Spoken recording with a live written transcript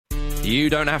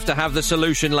You don't have to have the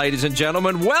solution, ladies and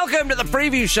gentlemen. Welcome to the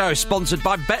preview show, sponsored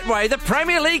by Betway. The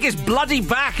Premier League is bloody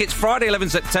back. It's Friday, 11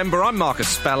 September. I'm Marcus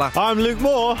Speller. I'm Luke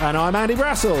Moore. And I'm Andy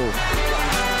Brassel.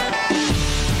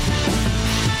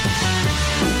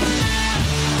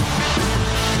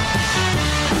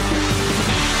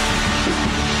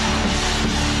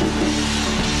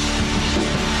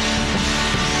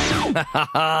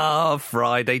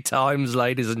 Friday times,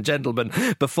 ladies and gentlemen.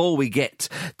 Before we get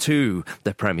to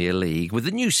the Premier League, with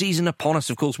the new season upon us,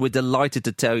 of course, we're delighted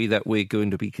to tell you that we're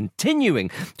going to be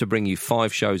continuing to bring you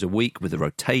 5 shows a week with a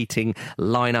rotating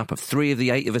lineup of 3 of the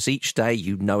 8 of us each day.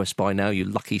 You know us by now, you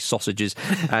lucky sausages.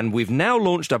 And we've now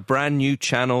launched a brand new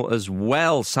channel as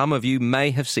well. Some of you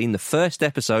may have seen the first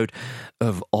episode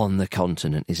of On the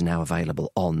Continent is now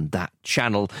available on that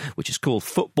channel, which is called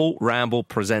Football Ramble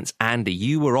Presents. Andy,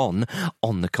 you were on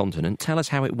the Continent. Tell us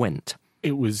how it went.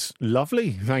 It was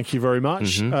lovely. Thank you very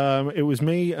much. It was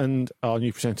me and our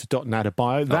new presenter, Dot and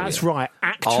Adebayo. That's right.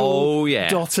 Actual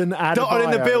Dot and Adebayo. Dot in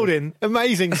the building.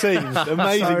 Amazing scenes.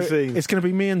 Amazing scenes. It's going to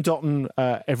be me and Dotton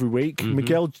every week.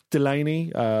 Miguel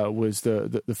Delaney was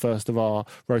the first of our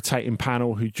rotating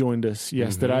panel who joined us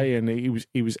yesterday, and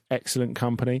he was excellent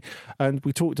company. And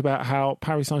we talked about how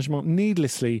Paris Saint-Germain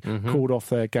needlessly called off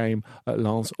their game at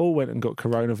Lens, all went and got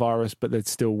coronavirus, but they'd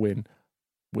still win.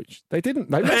 Which they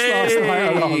didn't. They lost last night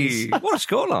at Lens. What a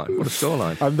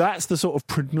scoreline. And that's the sort of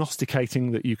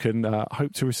prognosticating that you can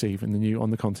hope to receive in the new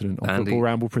On the Continent on Andy, Football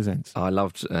Ramble Presents. I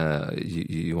loved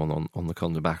you on the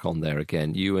Continent, back on there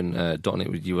again. You and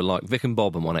Don, you were like Vic and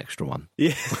Bob and one extra one.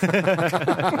 Yeah.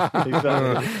 Exactly.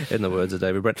 In the words of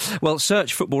David Brent. Well,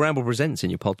 search Football Ramble Presents in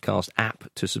your podcast app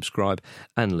to subscribe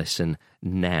and listen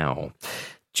now.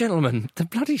 Gentlemen, the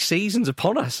bloody season's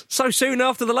upon us. So soon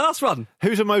after the last one.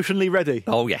 Who's emotionally ready?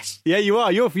 Oh, yes. Yeah, you are.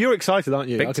 You're excited, aren't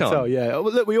you? Big I can time. tell, yeah.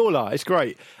 Look, we all are. It's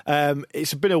great.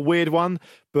 It's been a weird one,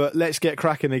 but let's get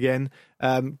cracking again.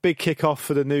 Big kick-off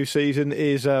for the new season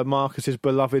is Marcus's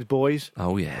beloved boys.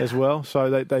 Oh, yeah. As well.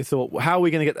 So they thought, how are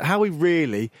we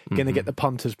really going to get the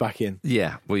punters back in?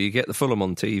 Yeah, well, you get the Fulham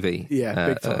on TV. Yeah,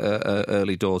 big time.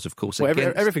 Early doors, of course. Well,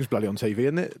 everything's bloody on TV,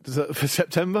 isn't it? For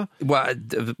September? Well,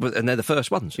 and they're the first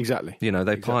ones. Exactly. You know,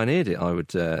 they pioneered it, I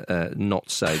would not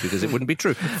say, because it wouldn't be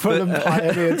true. Fulham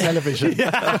pioneered television.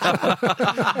 David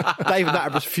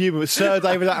Attenborough's fuming. Sir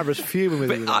David Attenborough's fuming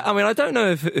with him. I mean, I don't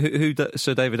know who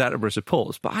Sir David Attenborough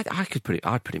supports, but I'd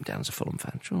put him down as a Fulham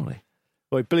fan, surely.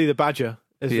 Well, Billy the Badger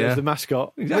as the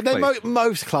mascot. Exactly.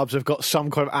 Most clubs have got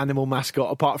some kind of animal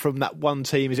mascot, apart from that one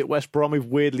team. Is it West Brom who've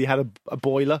weirdly had a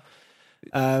boiler?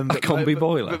 A combi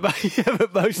boiler. But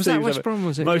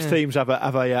most teams have a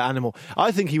animal.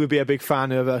 I think he would be a big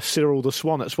fan of Cyril the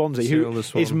Swan at Swansea, who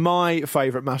is my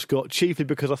favourite mascot, chiefly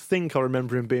because I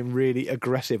remember him being really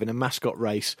aggressive in a mascot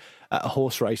race at a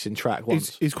horse racing track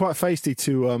once. He's quite feisty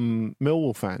to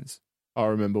Millwall fans. I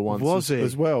remember once. Was he?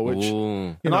 As well? Which,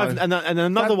 and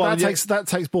another one that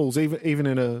takes balls, even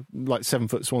in a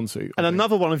 7-foot swan suit. And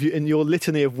another one of you in your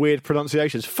litany of weird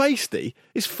pronunciations. Feisty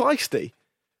is feisty.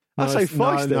 I say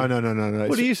feisty. No.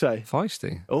 What do you say?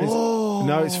 Feisty. Oh.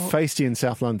 No, it's feisty in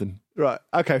South London. Right.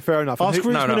 Okay, fair enough. Ask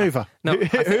Root Manoeuvre. No,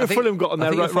 who have Fulham got on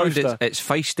their roster? It's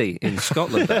feisty in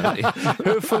Scotland. Who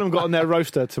have Fulham got on their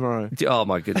roster tomorrow? Oh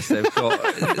my goodness, they've got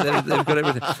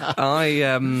everything.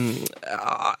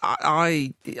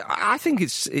 I think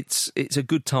it's a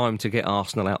good time to get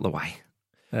Arsenal out of the way.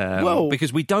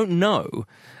 Because we don't know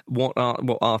what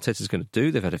Arteta's going to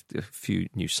do. They've had a few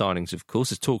new signings, of course.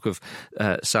 There's talk of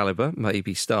Saliba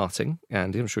maybe starting,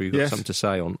 and I'm sure you've got something to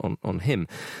say on him.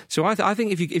 So I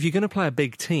think if you're going to play a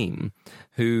big team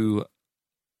who,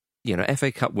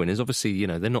 FA Cup winners, obviously,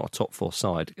 they're not a top 4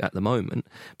 side at the moment,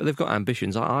 but they've got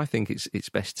ambitions. I think it's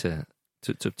best to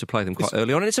play them quite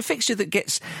early on. And it's a fixture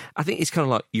that I think it's kind of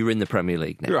like you're in the Premier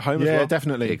League now. You're at home as well. Yeah,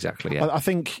 definitely. Exactly, yeah. I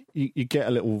think you get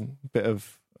a little bit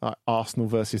of Arsenal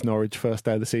versus Norwich first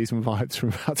day of the season vibes from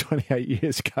about 28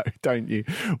 years ago, don't you?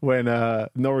 When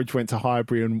Norwich went to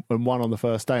Highbury and won on the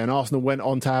first day, and Arsenal went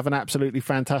on to have an absolutely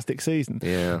fantastic season.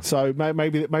 Yeah. So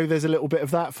maybe there's a little bit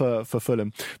of that for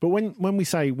Fulham. But when we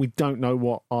say we don't know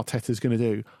what Arteta's going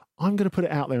to do, I'm going to put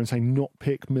it out there and say not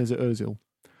pick Mesut Ozil.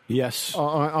 Yes.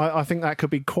 I think that could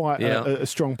be quite a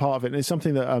strong part of it. And it's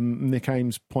something that Nick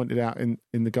Ames pointed out in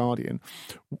The Guardian.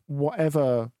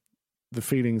 Whatever the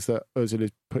feelings that Ozil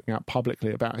is putting out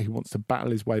publicly about he wants to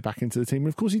battle his way back into the team. And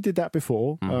of course, he did that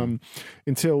before.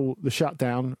 Until the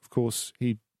shutdown, of course,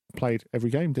 he played every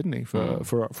game, didn't he, for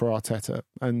Arteta?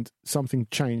 And something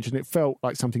changed, and it felt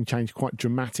like something changed quite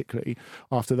dramatically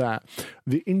after that.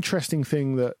 The interesting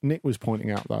thing that Nick was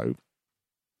pointing out, though,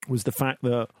 was the fact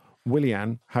that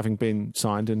Willian, having been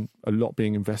signed and a lot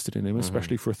being invested in him,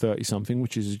 especially for a 30-something,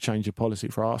 which is a change of policy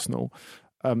for Arsenal,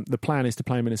 the plan is to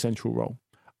play him in a central role.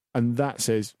 And that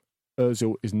says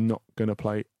Ozil is not going to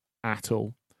play at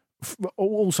all.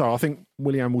 Also, I think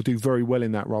Willian will do very well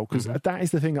in that role because that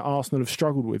is the thing that Arsenal have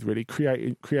struggled with, really,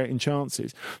 creating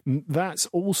chances. That's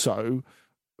also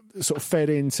sort of fed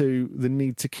into the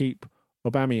need to keep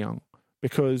Aubameyang,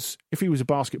 because if he was a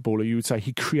basketballer, you would say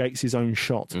he creates his own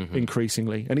shot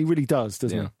increasingly, and he really does,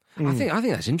 doesn't he? I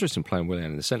think that's interesting playing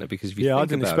Willian in the centre, because if you think I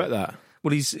didn't expect that.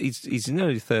 Well, he's in the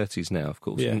early 30s now, of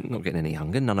course. Yeah. Not getting any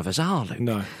younger. None of us are, Luke.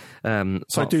 No.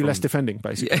 So do less defending,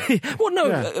 basically. Well, no.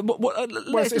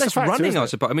 Less running, I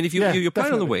suppose. I mean, if you're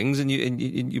playing on the wings and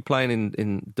you're playing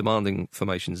in demanding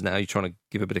formations now, you're trying to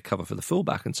give a bit of cover for the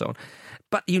fullback and so on.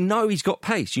 But he's got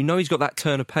pace. He's got that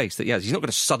turn of pace that he has. He's not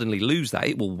going to suddenly lose that.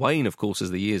 It will wane, of course,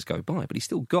 as the years go by. But he's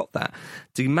still got that.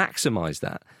 To maximise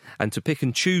that and to pick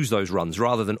and choose those runs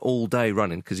rather than all day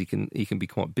running, because he can be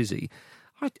quite busy.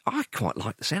 I quite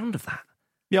like the sound of that.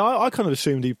 Yeah, I kind of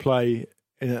assumed he'd play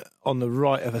on the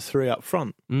right of a three up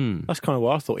front. That's kind of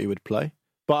what I thought he would play.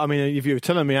 But I mean, if you were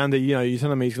telling me, Andy, you're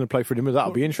telling me he's going to play for him, that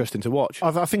would be interesting to watch.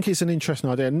 I think it's an interesting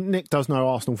idea. Nick does know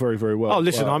Arsenal very, very well. Oh,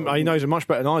 listen, he knows it much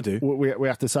better than I do. We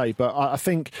have to say, but I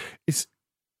think it's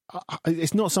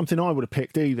not something I would have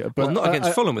picked either. But well, not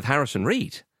against Fulham with Harrison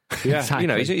Reed. Yeah,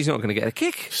 exactly. He's not going to get a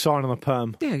kick. Sign on a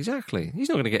perm. Yeah, exactly. He's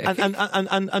not going to get a kick.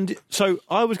 And so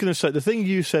I was going to say, the thing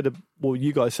you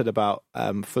guys said about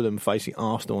Fulham facing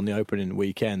Arsenal on the opening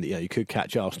weekend, that you could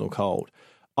catch Arsenal cold.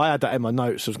 I had that in my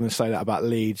notes. I was going to say that about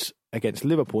Leeds against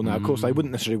Liverpool. Now, of course, they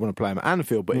wouldn't necessarily want to play them at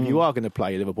Anfield, but if you are going to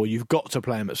play Liverpool, you've got to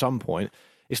play them at some point.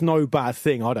 It's no bad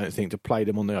thing, I don't think, to play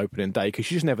them on the opening day,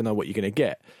 because you just never know what you're going to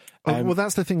get. Well,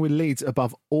 that's the thing with Leeds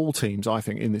above all teams, I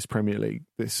think, in this Premier League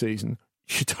this season.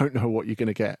 You don't know what you're going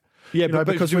to get. Yeah,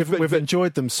 because we've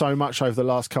enjoyed them so much over the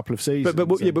last couple of seasons. But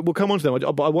we'll come on to them. But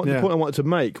the point I wanted to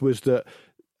make was that,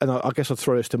 and I guess I'll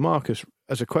throw this to Marcus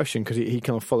as a question, because he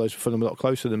kind of follows Fulham a lot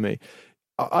closer than me.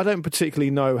 I don't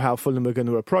particularly know how Fulham are going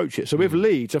to approach it. So with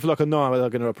Leeds, I feel like I know how they're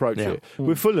going to approach it.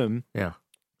 With Fulham,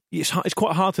 it's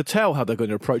quite hard to tell how they're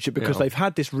going to approach it, because they've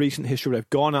had this recent history. They've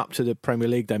gone up to the Premier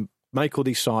League, they make all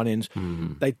these signings.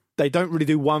 They don't really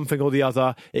do one thing or the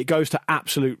other. It goes to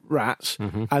absolute rats,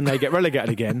 and they get relegated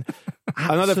again.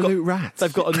 Absolute rats.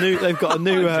 They've got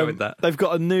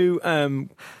a new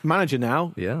manager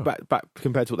now. Yeah. Back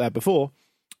compared to what they had before,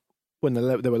 when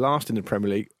they were last in the Premier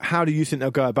League. How do you think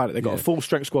they'll go about it? They've got a full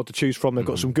strength squad to choose from. They've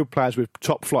got some good players with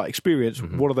top flight experience.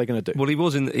 What are they going to do? Well,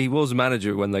 he was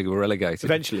manager when they were relegated.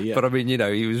 Eventually, yeah. But I mean,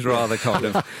 he was rather kind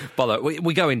of,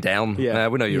 we're going down. Yeah.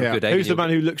 We know you're a good egg. Who's the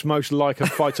man who looks most like a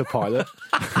fighter pilot?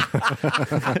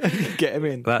 Get him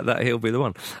in. That he'll be the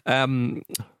one.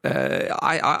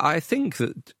 I think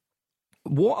that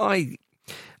what I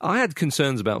had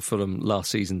concerns about Fulham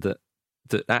last season, that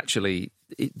actually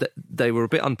they were a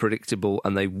bit unpredictable,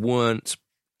 and they weren't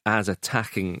as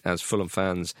attacking as Fulham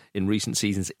fans in recent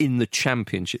seasons in the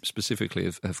Championship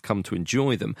specifically have come to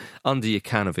enjoy them under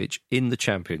Jokanovic in the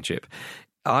Championship.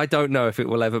 I don't know if it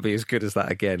will ever be as good as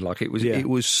that again. Like it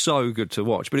was so good to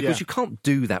watch. But of course, you can't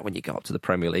do that when you go up to the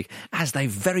Premier League, as they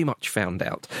very much found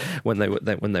out when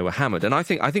they were hammered. And I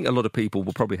think a lot of people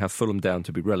will probably have Fulham down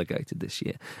to be relegated this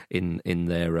year in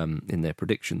their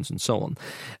predictions and so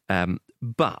on.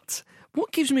 But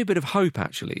what gives me a bit of hope,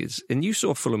 actually, is, and you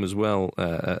saw Fulham as well,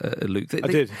 Luke. I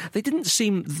did. They didn't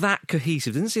seem that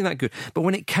cohesive. They didn't seem that good. But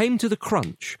when it came to the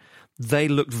crunch, they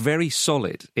looked very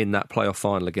solid in that playoff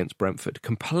final against Brentford.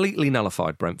 Completely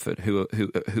nullified Brentford,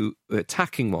 who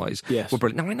attacking wise were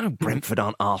brilliant. Now I know Brentford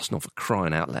aren't Arsenal, for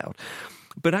crying out loud.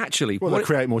 But actually, they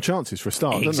create more chances for a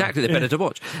start. Exactly, don't they? They're better to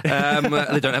watch.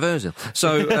 They don't have Ozil,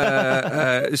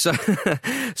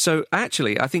 so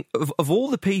actually, I think of all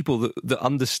the people that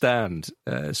understand,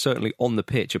 certainly on the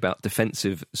pitch, about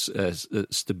defensive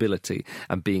stability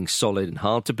and being solid and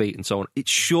hard to beat and so on, it's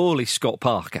surely Scott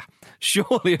Parker.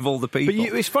 Surely, of all the people.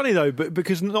 But it's funny though,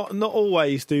 because not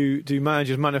always do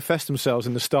managers manifest themselves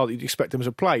in the style that you'd expect them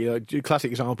to play.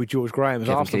 Classic example would be George Graham as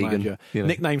Arsenal manager,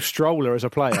 nicknamed Stroller as a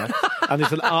player. And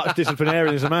there's an art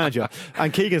disciplinarian as a manager,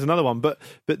 and Keegan's another one. But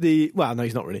no,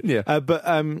 he's not really. Yeah. But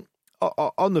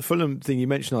on the Fulham thing you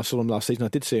mentioned, I saw him last season. I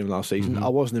did see him last season. I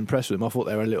wasn't impressed with him. I thought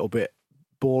they were a little bit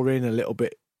boring, a little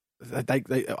bit.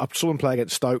 I saw them play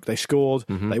against Stoke. They scored.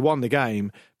 They won the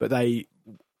game, but they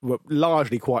were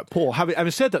largely quite poor.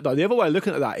 Having said that, though, the other way of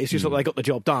looking at that is just that they got the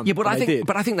job done. Yeah, but I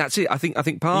think that's it. I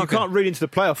think Parker. You can't read into the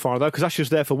playoff final though, because that's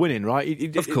just there for winning,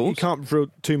 right? Of course, you can't drill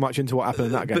too much into what happened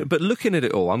in that game. But looking at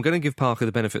it all, I'm going to give Parker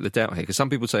the benefit of the doubt here, because some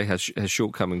people say he has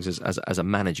shortcomings as a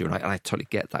manager, and I totally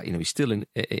get that. He's still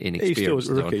inexperienced. He's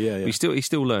still a rookie, yeah. He's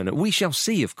still learning. We shall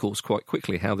see, of course, quite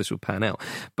quickly how this will pan out.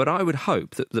 But I would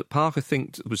hope that Parker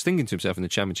was thinking to himself in the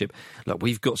Championship, look,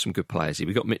 we've got some good players here.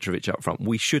 We've got Mitrovic up front.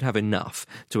 We should have enough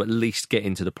to at least get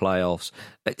into the playoffs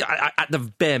at the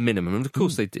bare minimum, and of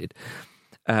course they did.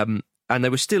 And they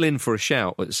were still in for a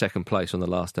shout at second place on the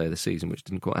last day of the season, which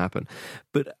didn't quite happen.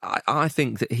 But I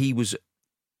think that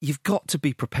you've got to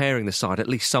be preparing the side at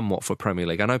least somewhat for Premier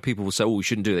League. I know people will say, we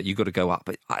shouldn't do that, you've got to go up.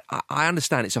 But I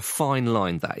understand it's a fine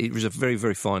line, that. It was a very,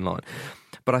 very fine line.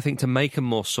 But I think to make them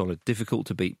more solid, difficult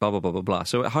to beat, blah, blah, blah, blah, blah.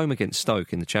 So at home against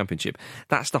Stoke in the Championship,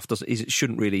 that stuff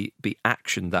shouldn't really be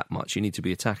actioned that much. You need to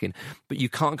be attacking. But you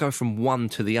can't go from one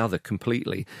to the other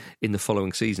completely in the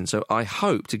following season. So I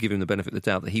hope, to give him the benefit of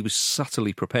the doubt, that he was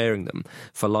subtly preparing them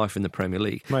for life in the Premier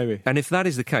League. Maybe. And if that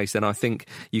is the case, then I think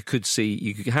you could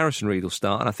see Harrison Reed will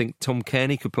start, and I think Tom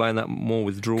Kearney could play in that more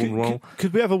withdrawn role.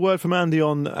 Could we have a word from Andy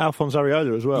on Alphonse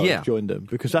Areola as well? Yeah. Joined them,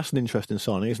 because that's an interesting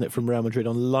signing, isn't it? From Real Madrid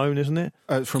on loan, isn't it?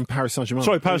 From Paris Saint-Germain.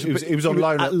 Sorry, Paris. He was on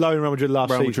loan at Real Madrid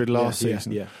last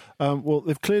season. Yeah. Well,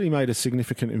 they've clearly made a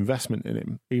significant investment in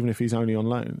him, even if he's only on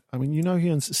loan. I mean, he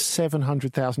earns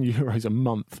 700,000 euros a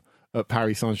month at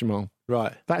Paris Saint-Germain.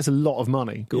 Right, that's a lot of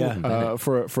money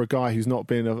for a guy who's not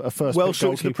been a first. Well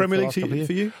suited to the Premier League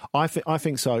for you? I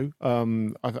think so.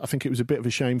 I think it was a bit of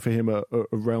a shame for him at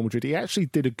Real Madrid. He actually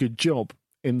did a good job,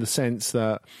 in the sense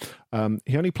that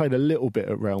he only played a little bit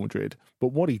at Real Madrid, but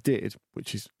what he did,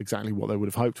 which is exactly what they would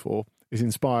have hoped for, is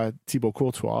inspire Thibaut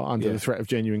Courtois under the threat of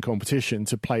genuine competition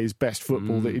to play his best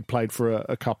football that he'd played for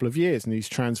a couple of years, and he's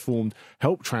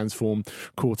helped transform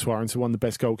Courtois into one of the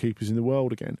best goalkeepers in the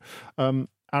world again.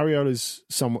 Areola's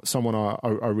someone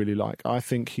I really like. I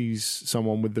think he's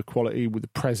someone with the quality, with the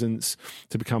presence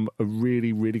to become a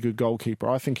really, really good goalkeeper.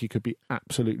 I think he could be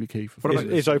absolutely key for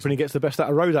his opening gets the best out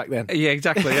of Rodak then. Yeah,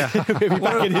 exactly, yeah.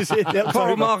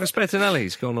 Poor Marcus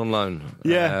Bettinelli's gone on loan.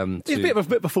 Yeah. He's a bit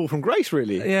of a fall from grace,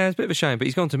 really. Yeah, it's a bit of a shame, but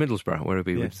he's gone to Middlesbrough, where he'll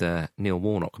be with Neil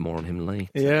Warnock. More on him later.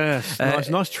 Yes,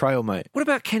 nice trail, mate. What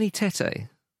about Kenny Tete?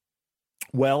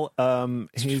 Well,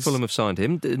 Fulham have signed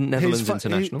him, Netherlands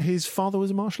international. His father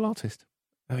was a martial artist.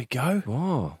 There we go.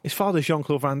 Whoa. His father's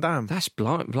Jean-Claude Van Damme. That's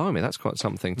blimey. That's quite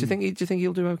something. Do you think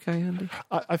he'll do okay, Andy?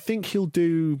 I think he'll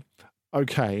do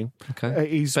okay. Okay.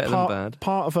 He's better than bad.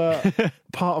 Part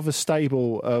of a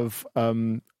stable of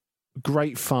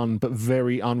great fun but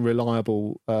very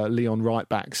unreliable Leon right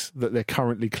backs that they're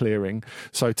currently clearing.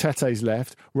 So Tete's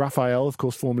left. Raphael, of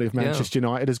course, formerly of Manchester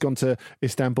United, has gone to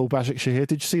Istanbul Başakşehir.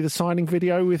 Did you see the signing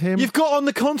video with him? You've got on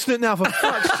the continent now, for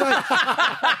fuck's sake.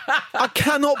 I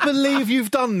cannot believe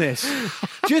you've done this.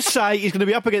 Just say he's going to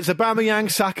be up against Aubameyang,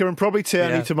 Saka and probably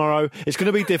Tierney tomorrow. It's going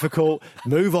to be difficult.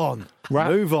 Move on.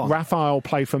 Move on. Raphael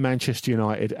played for Manchester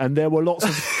United, and there were lots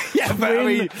of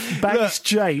based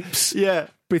japes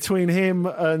between him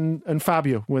and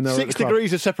Fabio when they were 6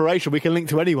 degrees of separation we can link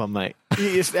to anyone, mate.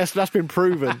 That's been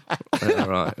proven. All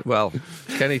right. Well,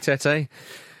 Kenny Tete,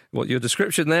 what your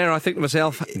description there, I think to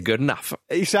myself, good enough.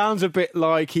 He sounds a bit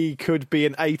like he could be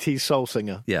an 80s soul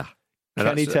singer. Yeah.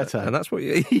 Kenny Tete. And that's what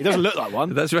you... He doesn't look like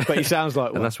one, that's right. But he sounds like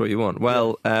one. And that's what you want.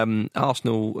 Well,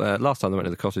 Arsenal, last time they went to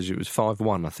the Cottage, it was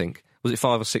 5-1, I think. Was it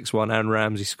 5 or 6-1? Aaron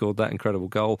Ramsey scored that incredible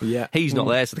goal. Yeah. He's not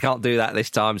there, so they can't do that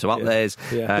this time. So up there's...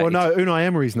 Yeah. Well, no, Unai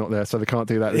Emery's not there, so they can't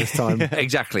do that this time.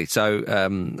 Exactly. So,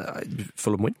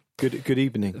 Fulham win. Good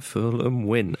evening. Fulham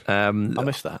win. I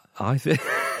missed that. I think...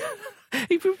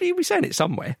 He'd be saying it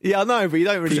somewhere. Yeah, I know, but you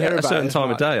don't really hear about it. At a certain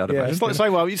time of day, I'd imagine. It's like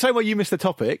saying, well, you missed the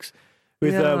topics.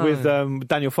 With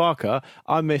Daniel Farker,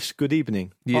 I miss good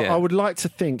evening. Yeah. I would like to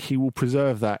think he will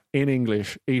preserve that in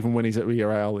English even when he's at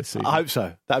Villarreal this season. I hope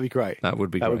so. That'd be great. That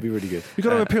would be really good. You've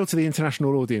got to appeal to the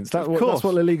international audience. That's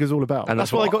what La Liga's all about. And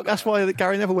that's why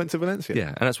Gary Neville went to Valencia. Yeah,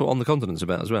 and that's what On the Continent's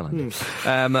about as well.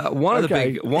 One of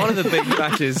the big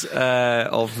matches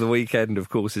of the weekend, of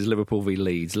course, is Liverpool v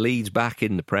Leeds. Leeds back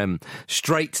in the Prem,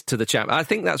 straight to the champ. I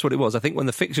think that's what it was. I think when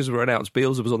the fixtures were announced,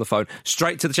 Bielsa was on the phone.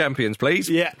 Straight to the champions, please.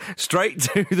 Yeah, straight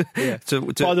to the. Yeah.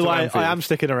 By the way, I am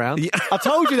sticking around. Yeah. I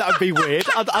told you that would be weird.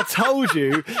 I told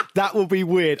you that would be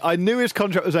weird. I knew his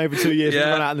contract was over 2 years and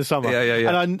ran out in the summer.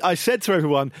 And I said to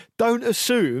everyone, don't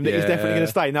assume that he's definitely going to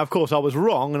stay. Now, of course, I was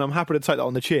wrong, and I'm happy to take that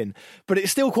on the chin. But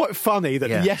it's still quite funny that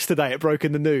yesterday it broke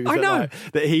in the news. I know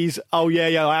that he's. Oh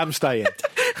yeah, I am staying.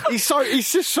 He's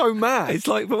just so mad. It's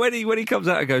like, but when he comes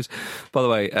out and goes, by the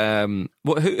way,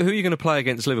 Who are you going to play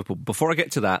against Liverpool? Before I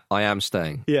get to that, I am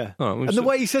staying. Yeah. Oh, and the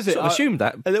way he says it... I assumed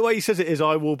that. And the way he says it is,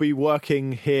 I will be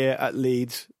working here at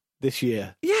Leeds this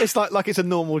year. Yeah. It's like it's a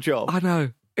normal job. I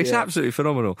know. It's absolutely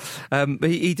phenomenal.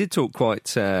 He did talk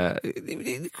quite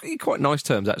nice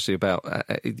terms, actually, about,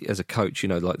 as a coach,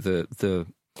 like the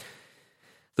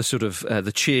sort of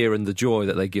the cheer and the joy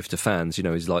that they give to fans,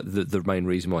 is like the main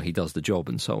reason why he does the job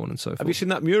and so on and so forth. Have you seen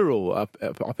that mural up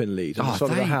in Leeds? On the side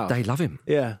of the house? They love him.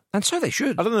 Yeah. And so they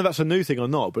should. I don't know if that's a new thing or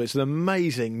not, but it's an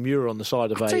amazing mural on the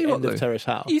side of end of terrace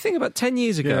house. You think about 10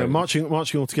 years ago. Yeah, marching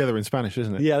all together in Spanish,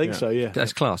 isn't it? Yeah, I think so, yeah.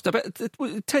 That's class. But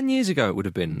 10 years ago it would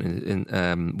have been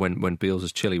when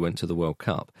Bielsa's Chile went to the World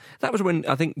Cup. That was when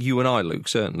I think you and I, Luke,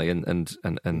 certainly, and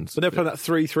So they're playing that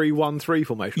 3-3-1-3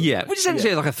 formation. Yeah, which is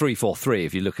essentially like a 3-4-3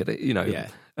 if you look at it, Yeah.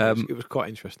 It was quite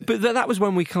interesting. But that was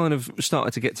when we kind of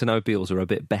started to get to know Bielsa a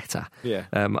bit better. Yeah.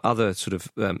 Other sort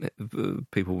of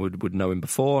people would know him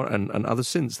before and others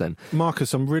since then.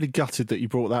 Marcus, I'm really gutted that you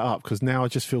brought that up because now I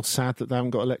just feel sad that they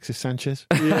haven't got Alexis Sanchez.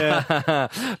 Yeah.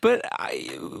 But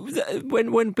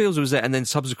when Bielsa was there and then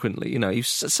subsequently, he's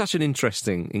such an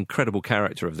interesting, incredible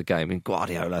character of the game. And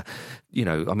Guardiola,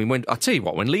 when I tell you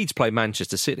what, when Leeds play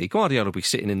Manchester City, Guardiola will be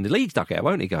sitting in the league dugout,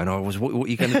 won't he, going, what are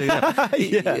you going to do now?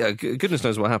 Yeah. Goodness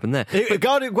knows what happened there.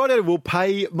 Guardiola will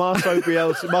pay Marcelo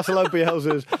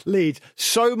Bielsa's Leeds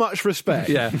so much respect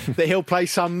that he'll play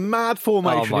some mad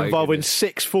formation involving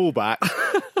 6 fullbacks,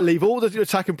 leave all the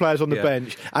attacking players on the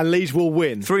bench, and Leeds will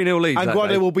win. 3-0 Leeds. And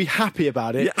Guardiola will be happy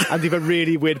about it and give a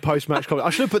really weird post-match comment. I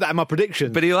should have put that in my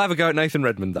prediction. But he'll have a go at Nathan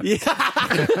Redmond, though.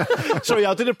 Yeah. Sorry,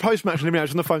 I did a post-match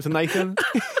elimination on the phone to Nathan.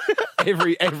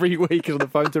 Every week is on the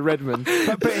phone to Redmond.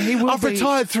 But I've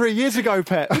retired 3 years ago,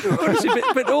 Pet. Honestly,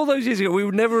 but all those years ago, we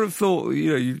would never have thought,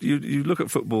 you look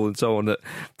at football and so on, that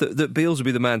Bielsa would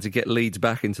be the man to get Leeds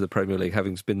back into the Premier League,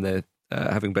 having been there,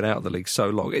 having been out of the league so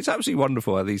long. It's absolutely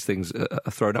wonderful how these things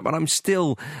are thrown up, and I'm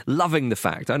still loving the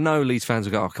fact. I know Leeds fans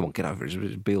will go, come on, get over it.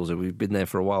 It's Bielsa, we've been there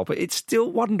for a while, but it's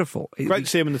still wonderful. Great to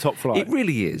see him in the top flight. It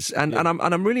really is, and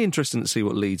I'm really interested to see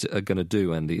what Leeds are going to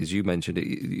do, Andy, as you mentioned.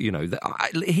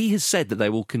 He has said that they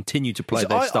will continue to play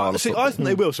their style of football. I think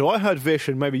they will. So I heard Vish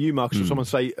and maybe you, Marcus, or someone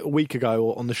say a week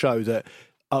ago on the show that,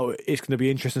 it's going to be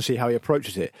interesting to see how he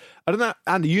approaches it. I don't know,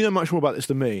 Andy, you know much more about this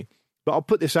than me, but I'll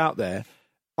put this out there.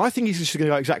 I think he's just going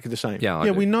to go exactly the same.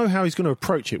 Yeah, we know how he's going to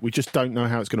approach it. We just don't know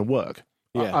how it's going to work.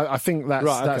 Yeah. I think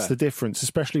that's the difference,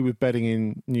 especially with betting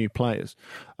in new players.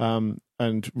 And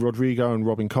Rodrigo and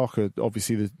Robin Koch are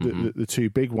obviously the two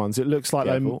big ones. It looks like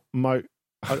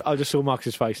I just saw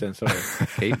Marcus's face then, sorry.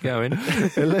 Keep going.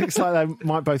 It looks like they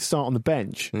might both start on the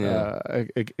bench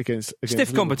against stiff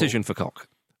Liverpool. Competition for Koch.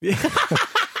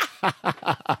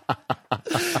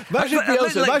 Imagine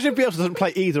Bielsa doesn't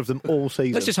play either of them all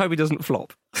season. Let's just hope he doesn't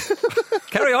flop.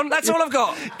 Carry on. That's all I've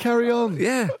got. Carry on.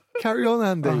 Yeah. Carry on,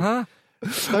 Andy. Don't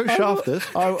shaft us.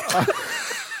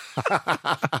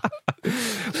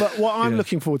 But what I'm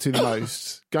looking forward to the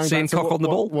most, seeing Koch on the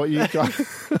ball. What you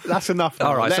guys, that's enough. Now.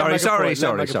 All right. Sorry,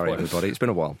 everybody. It's been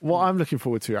a while. What I'm looking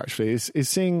forward to actually is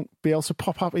seeing Bielsa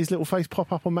pop up, his little face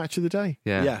pop up on Match of the Day.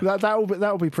 Yeah. That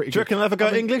will be pretty. Do you reckon they'll ever go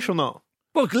English or not?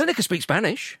 Well, Lineker speaks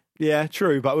Spanish. Yeah,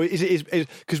 true. But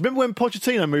because remember when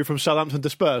Pochettino moved from Southampton to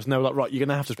Spurs, and they were like, right, you're going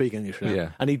to have to speak English now.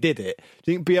 Yeah. And he did it.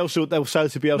 Do you think Bielsa, they'll say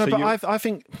to Bielsa... No, but I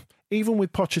think even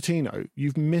with Pochettino,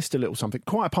 you've missed a little something,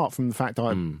 quite apart from the fact that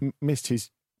I missed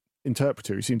his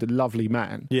interpreter, who seemed a lovely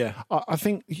man. Yeah. I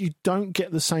think you don't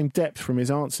get the same depth from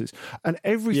his answers. And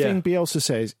everything Bielsa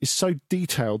says is so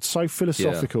detailed, so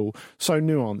philosophical, so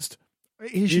nuanced.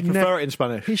 You prefer it in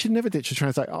Spanish? He should never ditch a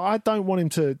translator. I don't want him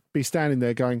to be standing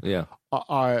there going,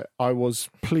 I was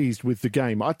pleased with the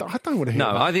game. I don't want to hear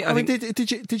that. I mean,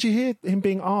 did you hear him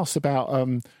being asked about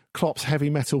Klopp's heavy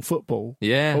metal football?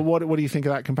 Yeah. Or what do you think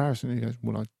of that comparison? He goes,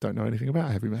 well, I don't know anything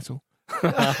about heavy metal.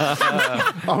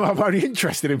 I'm only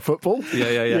interested in football.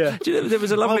 Yeah. There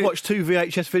was a lovely... I watched 2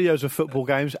 VHS videos of football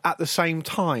games at the same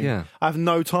time. Yeah. I have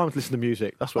no time to listen to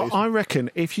music. That's what I reckon.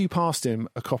 If you passed him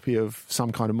a copy of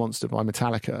Some Kind of Monster by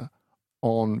Metallica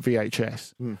on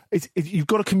VHS, you've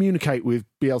got to communicate with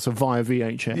Bielsa via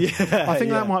VHS. I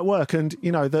think that might work. And the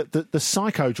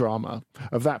psychodrama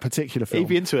of that particular film, he'd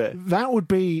be into it. That would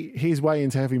be his way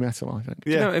into heavy metal, I think.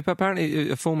 Yeah.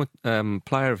 Apparently a former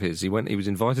player of his, he was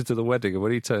invited to the wedding, and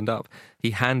when he turned up,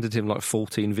 he handed him like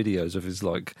 14 videos of his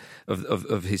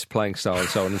of his playing style and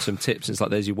so on, and some tips. It's like,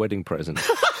 there's your wedding present.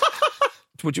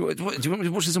 do you want me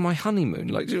to watch this on my honeymoon?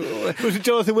 Like, was it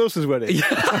Jonathan Wilson's wedding?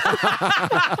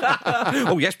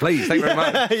 Oh yes, please. Thank you very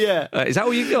much. Yeah. Is that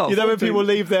all you got? You know when people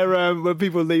leave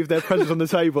their presents on the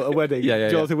table at a wedding?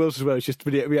 Jonathan Wilson's wedding, it's just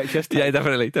VHS tape. Yeah,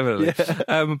 definitely.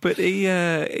 Yeah. But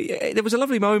there was a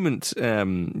lovely moment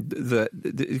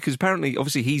because apparently,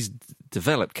 obviously, he's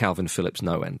developed Calvin Phillips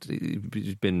no end.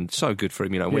 It's been so good for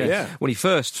him. When he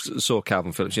first saw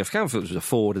Calvin Phillips, Calvin Phillips was a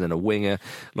forward and then a winger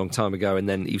a long time ago, and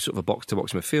then he was sort of a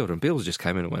box-to-box midfielder, and Beals just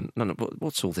came in and went, no,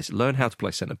 what's all this? Learn how to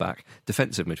play centre-back,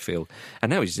 defensive midfield. And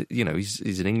now he's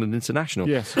an England international.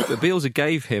 Yes. But Beals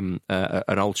gave him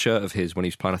an old shirt of his when he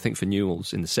was playing, I think, for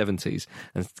Newell's in the 70s,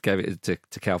 and gave it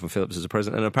to Calvin Phillips as a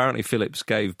present. And apparently Phillips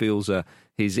gave Beals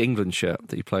his England shirt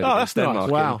that he played against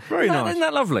Denmark. Nice. Wow, very nice. Isn't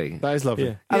that lovely? That is lovely.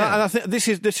 Yeah. And I think this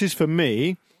is for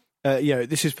me.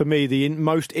 This is for me the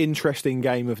most interesting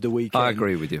game of the weekend. I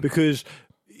agree with you because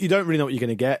you don't really know what you're going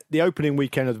to get. The opening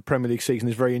weekend of the Premier League season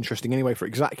is very interesting anyway for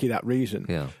exactly that reason.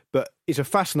 Yeah. But he's a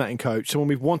fascinating coach, someone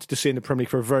we've wanted to see in the Premier League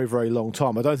for a very, very long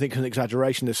time. I don't think it's an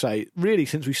exaggeration to say, really,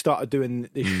 since we started doing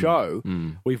this show,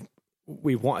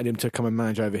 we've wanted him to come and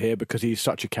manage over here because he's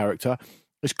such a character.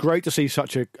 It's great to see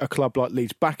such a club like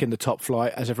Leeds back in the top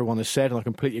flight, as everyone has said, and I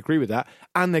completely agree with that.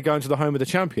 And they're going to the home of the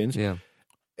champions. Yeah.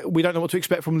 We don't know what to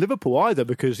expect from Liverpool either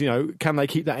because, can they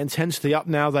keep that intensity up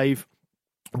now they've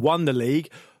won the league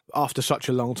after such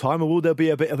a long time? Or will there be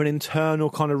a bit of an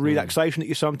internal kind of relaxation that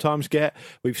you sometimes get?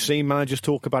 We've seen managers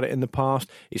talk about it in the past.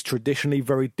 It's traditionally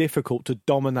very difficult to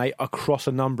dominate across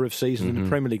a number of seasons in the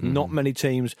Premier League. Not many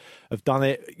teams have done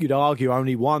it. You'd argue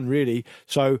only one, really.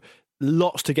 So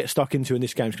lots to get stuck into in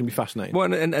this game. It's going to be fascinating.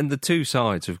 Well, and the two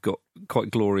sides have got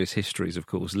quite glorious histories, of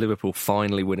course. Liverpool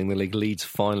finally winning the league, Leeds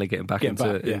finally getting back into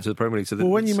the Premier League. So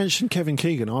when you mentioned Kevin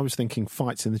Keegan, I was thinking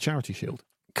fights in the Charity Shield.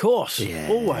 Of course,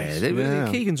 always.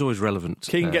 Keegan's always relevant.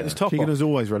 Keegan getting his top Keegan off. is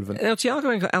always relevant. Now,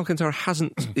 Thiago Alcantara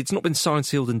hasn't. It's not been signed,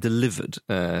 sealed, and delivered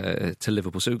to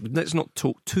Liverpool. So let's not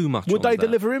talk too much. Would they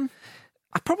deliver him?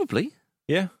 Probably.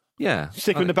 Yeah. Yeah,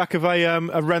 stick him in the back of a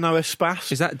Renault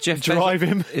Espace. Is that Jeff? Drive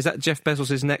him. Is that Jeff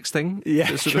Bezos' next thing?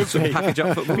 Yeah, sort of package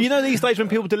up football. But these days when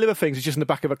people deliver things, it's just in the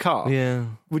back of a car. Yeah.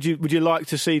 Would you like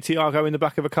to see Thiago in the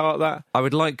back of a car like that? I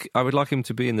would like him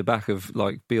to be in the back of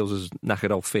like Beals'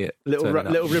 knackered old Fiat. Little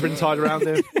ribbon tied around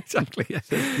him. Exactly.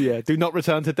 Yeah. Do not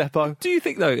return to depot. Do you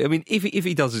think though? I mean, if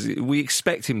he does, we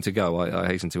expect him to go. I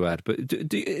hasten to add, but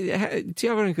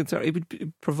Thiago Alcantara, it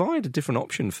would provide a different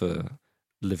option for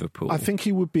Liverpool. I think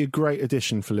he would be a great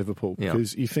addition for Liverpool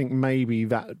because you think maybe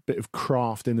that bit of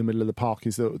craft in the middle of the park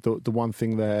is the one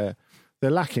thing they're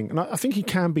lacking. And I think he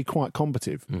can be quite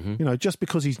combative. Just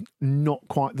because he's not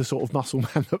quite the sort of muscle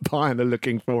man that Bayern are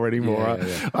looking for anymore.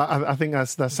 I think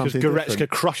that's something because Goretzka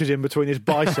different. crushes him between his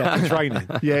bicep and training.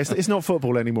 Yeah, it's not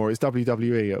football anymore. It's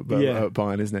WWE at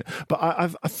Bayern, isn't it? But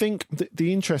I think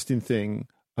the interesting thing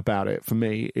about it for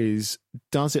me is,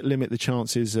 does it limit the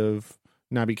chances of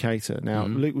Naby Keita? Now,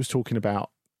 Luke was talking about,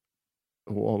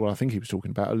 well, I think he was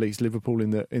talking about at least Liverpool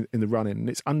in the run-in, and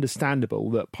it's understandable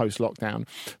that post-lockdown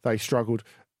they struggled,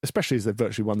 especially as they've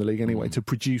virtually won the league anyway, to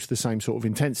produce the same sort of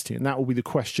intensity, and that will be the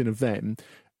question of them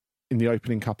in the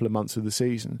opening couple of months of the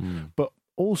season. But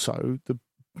also, the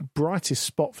brightest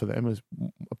spot for them,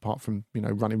 apart from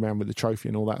running around with the trophy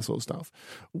and all that sort of stuff,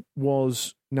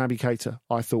 was Naby Keita.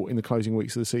 I thought in the closing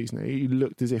weeks of the season he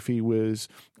looked as if he was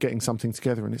getting something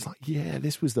together, and it's like, yeah,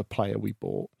 this was the player we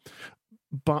bought.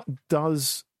 But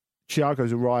does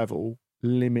Thiago's arrival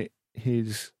limit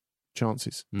his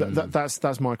chances?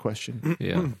 That's my question.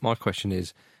 Yeah, my question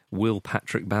is, will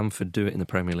Patrick Bamford do it in the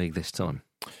Premier League this time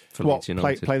for Leeds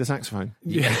United? Play the saxophone?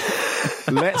 Yeah.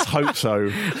 Let's hope so.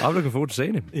 I'm looking forward to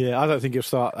seeing him. Yeah, I don't think he'll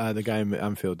start the game at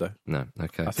Anfield though. No,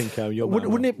 okay. I think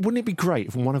wouldn't it be great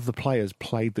if one of the players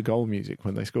played the goal music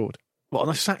when they scored? What, on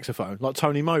a saxophone, like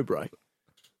Tony Mowbray?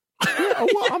 Yeah,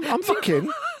 I'm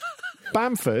thinking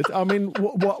Bamford. I mean,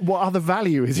 what other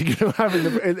value is he going to have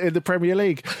in the Premier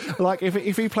League? Like if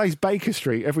he plays Baker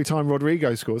Street every time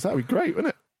Rodrigo scores, that would be great,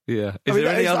 wouldn't it? Yeah.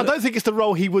 I don't think it's the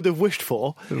role he would have wished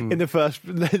for in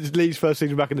the Leeds' first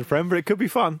season back in the Prem, but it could be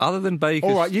fun. Other than Baker...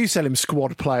 All right, you sell him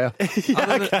squad player.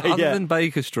 Other than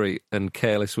Baker Street and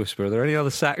Careless Whisper, are there any other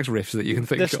sax riffs that you can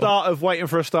think of? The start of Waiting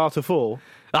for a Star to Fall.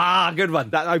 Ah, good one.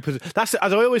 That opens... That's,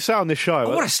 as I always say on this show...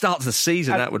 What a start to the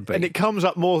season that would be. And it comes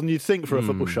up more than you'd think for a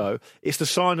football show. It's the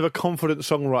sign of a confident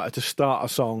songwriter to start a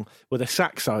song with a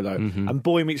sax solo. And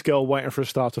Boy Meets Girl, Waiting for a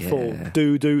Star to Fall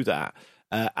do that.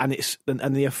 And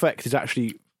the effect is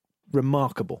actually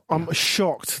remarkable. I'm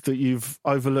shocked that you've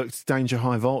overlooked Danger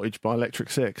High Voltage by Electric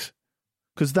Six,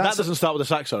 because that doesn't start with a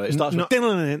sax solo. It starts with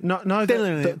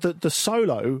the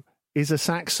solo is a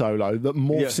sax solo that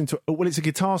morphs into... Well, it's a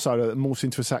guitar solo that morphs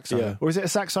into a sax solo. Yeah. Or is it a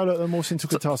sax solo that morphs into a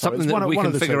guitar solo? Something that we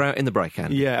can figure out in the break,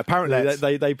 Andy. Yeah,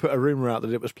 apparently they put a rumour out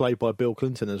that it was played by Bill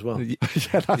Clinton as well. Yeah,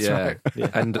 that's right. Yeah.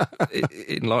 And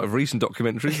in light of recent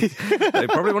documentaries, they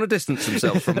probably want to distance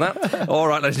themselves from that. All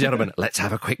right, ladies and gentlemen, let's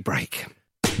have a quick break.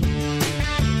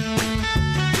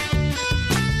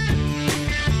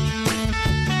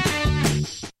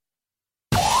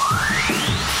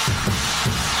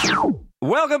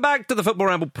 Welcome back to the Football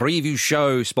Ramble preview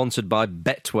show, sponsored by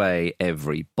Betway,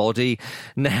 everybody.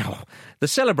 Now, the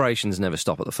celebrations never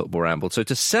stop at the Football Ramble, so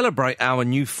to celebrate our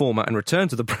new format and return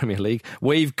to the Premier League,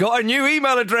 we've got a new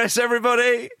email address,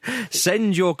 everybody.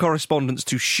 Send your correspondence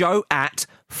to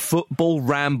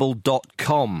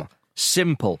show@footballramble.com.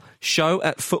 Simple.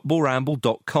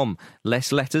 show@footballramble.com.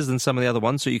 Less letters than some of the other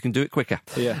ones, so you can do it quicker.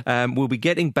 Yeah. We'll be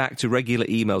getting back to regular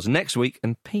emails next week,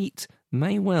 and Pete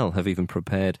may well have even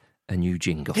prepared a new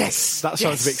jingle. Yes, that's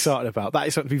something to be excited about. That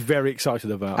is something to be very excited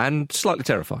about. And slightly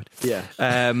terrified. Yeah.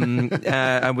 And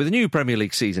with a new Premier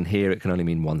League season here, it can only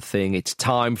mean one thing. It's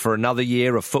time for another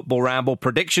year of Football Ramble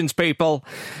predictions, people.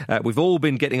 We've all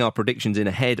been getting our predictions in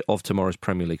ahead of tomorrow's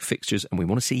Premier League fixtures, and we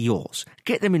want to see yours.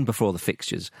 Get them in before the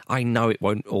fixtures. I know it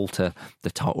won't alter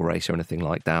the title race or anything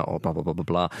like that, or blah, blah, blah, blah,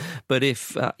 blah. But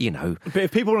if, But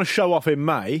if people want to show off in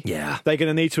May, they're going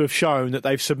to need to have shown that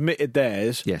they've submitted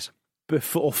theirs. Yes.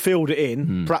 Before, or filled it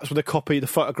in, perhaps with a copy of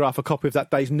that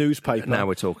day's newspaper. Now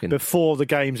we're talking. Before the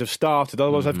games have started.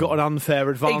 Otherwise, they've got an unfair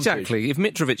advantage. Exactly. If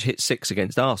Mitrovic hits 6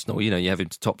 against Arsenal, you have him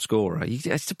to top scorer.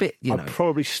 It's a bit, I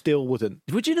probably still wouldn't.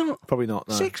 Would you not? Probably not,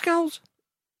 no. 6 goals?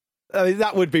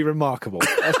 That would be remarkable.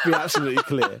 Let's be absolutely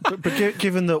clear. But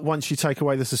given that once you take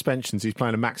away the suspensions, he's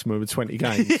playing a maximum of 20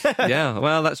 games. Yeah,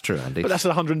 well, that's true, Andy. But that's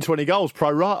 120 goals,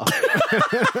 pro rata.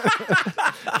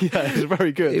 Yeah, it's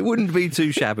very good. It wouldn't be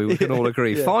too shabby, we can all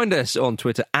agree. Yeah. Find us on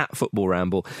Twitter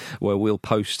 @FootballRamble, where we'll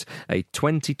post a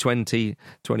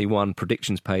 2020-21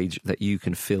 predictions page that you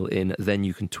can fill in. Then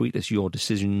you can tweet us your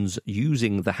decisions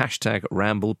using the hashtag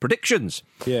 #RamblePredictions.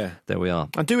 Yeah. There we are.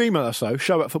 And do email us, though,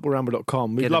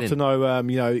 show@footballramble.com. We'd love to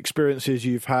know, experiences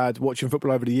you've had watching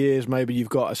football over the years. Maybe you've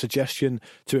got a suggestion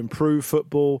to improve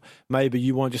football. Maybe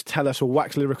you want to just tell us or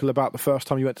wax lyrical about the first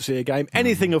time you went to see a game.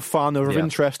 Anything of fun or of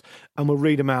interest, and we'll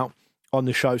read them out on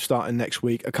the show starting next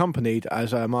week, accompanied,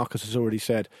 as Marcus has already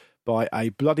said, by a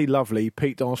bloody lovely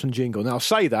Pete Donaldson jingle. Now, I'll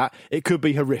say that, it could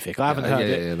be horrific. I haven't heard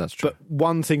it. Yeah, that's true. But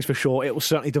one thing's for sure, it will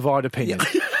certainly divide opinion.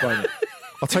 Won't it?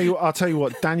 I'll tell you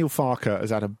what, Daniel Farke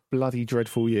has had a bloody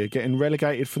dreadful year, getting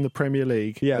relegated from the Premier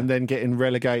League and then getting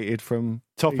relegated from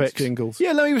Topics jingles.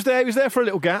 Yeah, no, he was there. He was there for a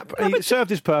little gap. He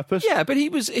served his purpose. Yeah, but he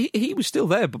was still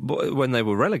there when they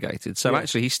were relegated. So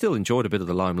actually, he still enjoyed a bit of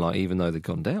the limelight, even though they'd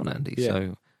gone down, Andy. Yeah.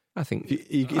 So I think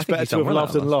it's better to have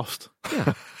loved and lost.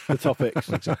 Yeah. The Topics,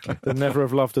 exactly, than never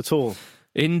have loved at all.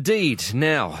 Indeed.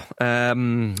 Now,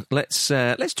 let's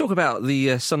talk about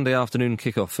the Sunday afternoon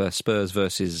kickoff, Spurs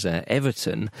versus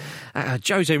Everton.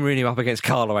 Jose Mourinho up against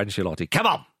Carlo Ancelotti. Come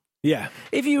on! Yeah.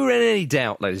 If you were in any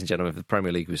doubt, ladies and gentlemen, if the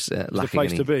Premier League was lacking the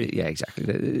place to be. Yeah, exactly.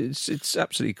 It's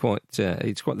absolutely quite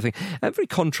the thing. Very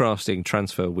contrasting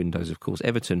transfer windows, of course.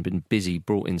 Everton been busy,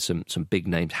 brought in some big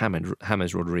names,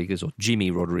 James Rodriguez, or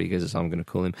Jimmy Rodriguez, as I'm going to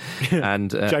call him,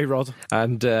 and J-Rod,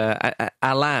 and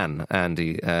Alan,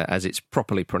 Andy, as it's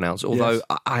properly pronounced. Although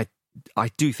I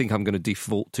do think I'm going to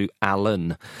default to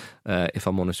Alan, if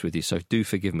I'm honest with you. So do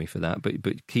forgive me for that, but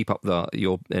keep up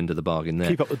your end of the bargain there.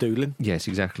 Keep up the doodling. Yes,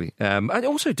 exactly. And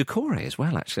also Decore as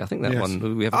well. Actually, I think that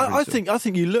one we have. I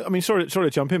think you look. I mean, sorry to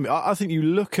jump in. But I think you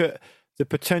look at the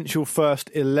potential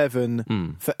first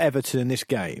 11 for Everton in this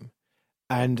game,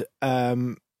 and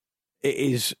it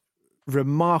is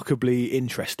remarkably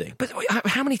interesting. But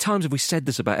how many times have we said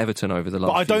this about Everton over the last?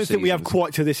 But I don't think seasons? we have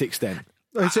quite to this extent.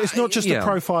 It's not just the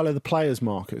profile of the players,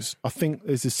 Marcus. I think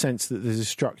there's a sense that there's a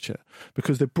structure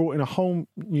because they've brought in a whole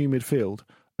new midfield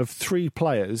of 3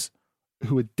 players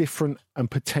who are different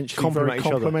and potentially very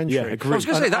complementary. Yeah, I was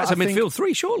going to say that's a midfield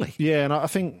 3, surely. Yeah, and I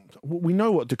think we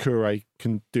know what Decore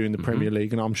can do in the Premier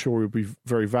League, and I'm sure he'll be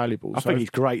very valuable. I think he's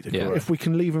great. Decore. If we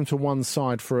can leave him to one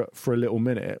side for a little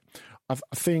minute, I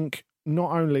think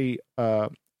not only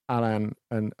Alan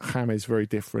and James very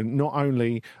different. Not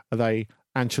only are they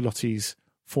Ancelotti's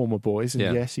former boys,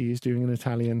 and yes, he is doing an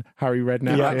Italian Harry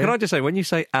Redknapp. Yeah, can I just say, when you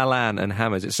say Alan and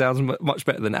Hammers, it sounds much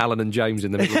better than Alan and James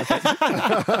in the middle of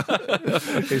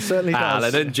the It certainly does.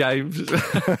 Alan and James.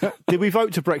 Did we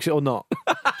vote to Brexit or not?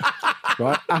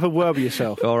 Right, have a word with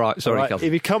yourself. All right, sorry, right. If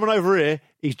you're coming over here,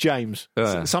 he's James.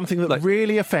 Something that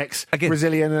really affects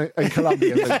Brazilian and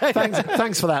Colombians.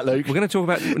 Thanks for that, Luke. We're going to talk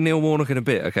about Neil Warnock in a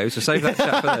bit, okay? So save that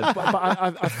chat for then. But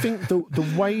I think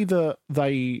the way that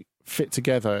they fit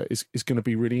together is going to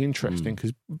be really interesting,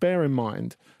 because bear in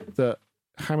mind that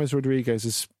James Rodriguez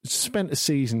has spent a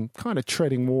season kind of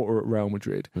treading water at Real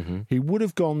Madrid. He would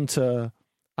have gone to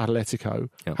Atletico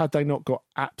had they not got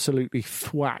absolutely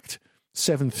thwacked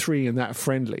 7-3 in that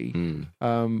friendly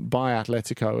by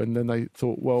Atletico, and then they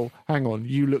thought, well, hang on,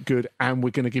 you look good and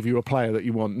we're going to give you a player that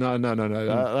you want. No,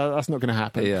 that's not going to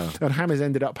happen. And James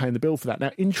ended up paying the bill for that.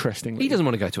 Now, interestingly, he doesn't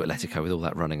want to go to Atletico with all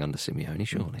that running under Simeone,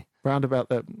 surely. Round about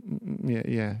that,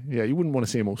 yeah. You wouldn't want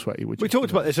to see him all sweaty, would you? We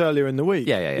talked about this earlier in the week.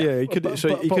 Yeah. He could have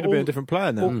been a different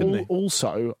player now, couldn't he?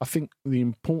 Also, I think the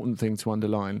important thing to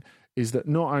underline is that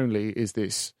not only is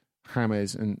this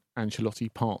James and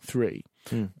Ancelotti part 3,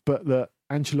 but that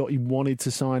Ancelotti wanted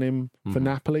to sign him for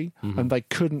Napoli, and they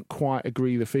couldn't quite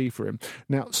agree the fee for him.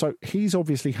 Now, so he's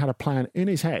obviously had a plan in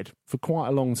his head for quite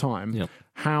a long time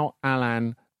how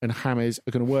Alan and James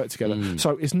are going to work together.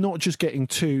 So it's not just getting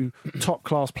 2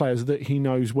 top-class players that he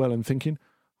knows well and thinking,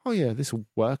 oh yeah, this will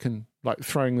work, and like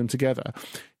throwing them together.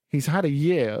 He's had a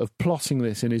year of plotting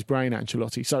this in his brain,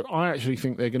 Ancelotti. So I actually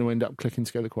think they're going to end up clicking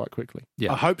together quite quickly.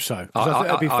 Yeah, I hope so. I think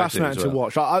it'd be fascinating to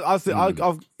watch. I've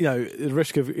the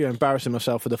risk of embarrassing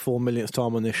myself for the 4 millionth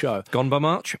time on this show. Gone by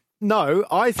March? No,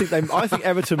 I think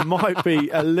Everton might be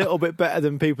a little bit better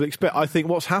than people expect. I think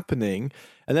what's happening,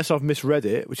 unless I've misread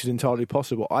it, which is entirely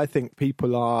possible, I think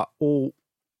people are all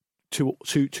too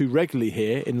regularly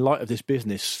here, in light of this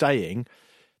business, saying,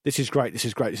 this is great,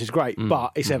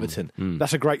 but it's Everton.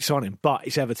 That's a great signing, but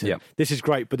it's Everton. Yep. This is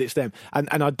great, but it's them.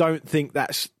 And I don't think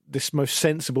that's this most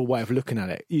sensible way of looking at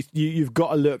it. You've got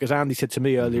to look, as Andy said to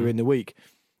me earlier in the week,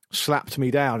 slapped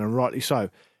me down, and rightly so,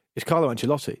 it's Carlo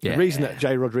Ancelotti. The reason that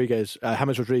James Rodriguez,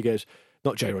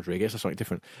 not Jay Rodriguez, that's something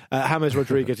different. James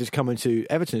Rodriguez is coming to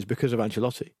Everton is because of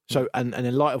Ancelotti. So, and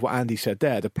in light of what Andy said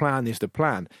there, the plan is the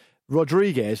plan.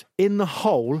 Rodriguez in the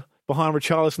hole behind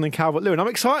Richarlison and Calvert-Lewin. I'm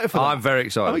excited for that. I'm very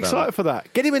excited. I'm excited for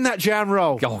that. Get him in that jam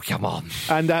role. Oh, come on!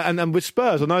 And with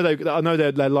Spurs, I know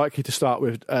they're likely to start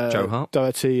with Joe Hart,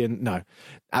 Doherty, and no,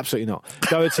 absolutely not.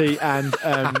 Doherty and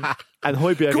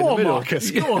Højbjerg in the middle.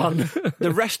 Marcus, go on.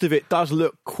 The rest of it does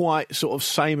look quite sort of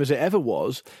same as it ever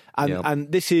was. And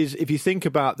this is, if you think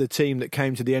about the team that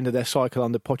came to the end of their cycle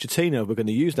under Pochettino, we're going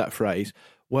to use that phrase.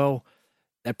 Well,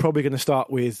 they're probably going to start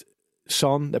with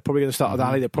Son, they're probably going to start with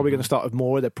Ali, they're probably going to start with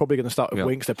Moura, they're probably going to start with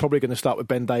Winks, they're probably going to start with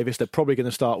Ben Davis, they're probably going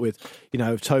to start with,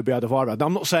 Toby Alderweireld. Now,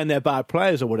 I'm not saying they're bad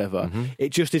players or whatever, it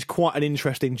just is quite an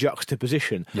interesting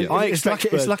juxtaposition.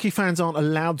 It's lucky fans aren't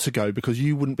allowed to go, because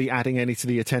you wouldn't be adding any to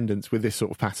the attendance with this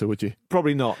sort of patter, would you?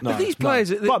 Probably not, no. But these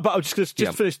players... No. But I'll just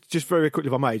finish, just very quickly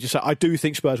if I may, just say, I do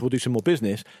think Spurs will do some more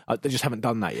business, they just haven't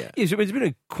done that yet. It's been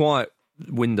a quiet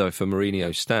window for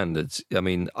Mourinho's standards. I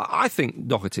mean, I think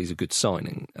Doherty's a good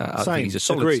signing. I think he's a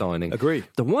solid signing. Agreed.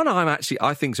 The one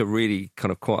I think is a really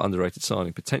kind of quite underrated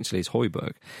signing potentially is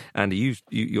Højbjerg. And you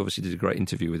obviously did a great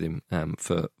interview with him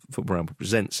for Football Ramble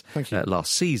Presents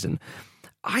last season.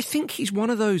 I think he's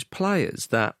one of those players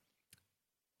that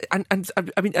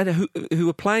who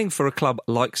are playing for a club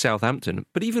like Southampton,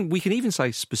 but we can even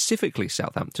say specifically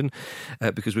Southampton,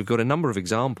 because we've got a number of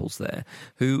examples there,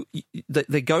 who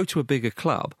they go to a bigger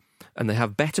club and they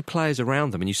have better players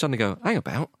around them, and you suddenly go, hang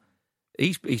about,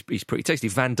 he's pretty tasty.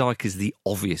 Van Dijk is the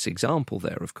obvious example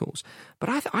there, of course. But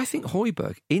I think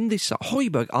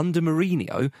Højbjerg under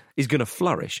Mourinho is going to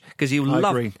flourish, because he will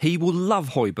love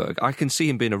Højbjerg. I can see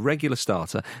him being a regular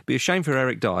starter. Be a shame for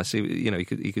Eric Dyer. So,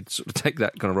 he could sort of take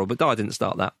that kind of role, but Dyer didn't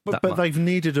start that. But they've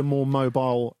needed a more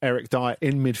mobile Eric Dyer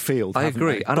in midfield. I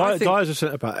agree. And Dyer's a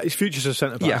centre back. His future's a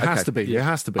centre back. Yeah, it has to be. It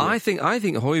has to be. I think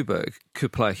Højbjerg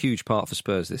could play a huge part for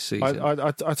Spurs this season.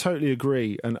 I totally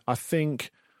agree, and I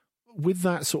think, with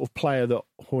that sort of player that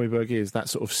Højbjerg is, that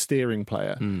sort of steering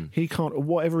player, he can't,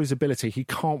 whatever his ability, he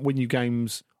can't win you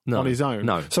games on his own.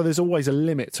 No. So there's always a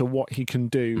limit to what he can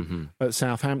do at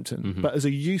Southampton. But as a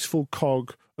useful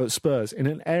cog at Spurs, in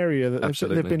an area that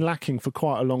they've been lacking for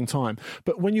quite a long time.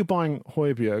 But when you're buying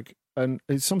Højbjerg, and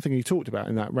it's something he talked about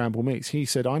in that Ramble Meets, he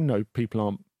said, I know people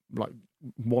aren't like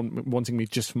wanting me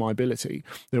just for my ability.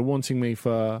 They're wanting me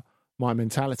for my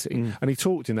mentality. And he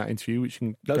talked in that interview, which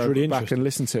you can go back and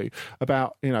listen to,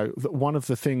 about that one of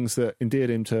the things that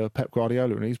endeared him to Pep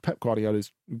Guardiola, and he's Pep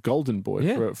Guardiola's golden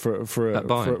boy for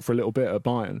a little bit at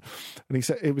Bayern, and he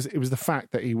said it was the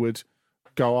fact that he would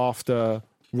go after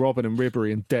Robben and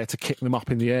Ribéry and dare to kick them up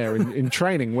in the air in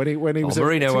training when he was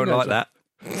Mourinho won't like that.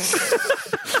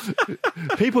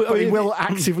 People will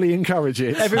actively encourage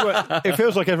it. It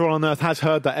feels like everyone on earth has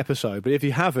heard that episode, but if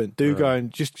you haven't, do go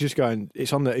and just go and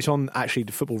it's on actually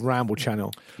the Football Ramble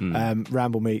channel.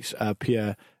 Ramble Meets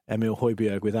Pierre Emil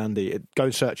Højbjerg with Andy. Go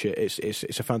and search it.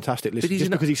 It's a fantastic list,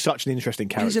 just because he's such an interesting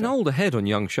character. He's an older head on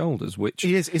young shoulders, which...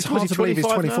 He is. It's hard to believe he's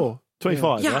 24.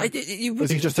 25, yeah. Right? He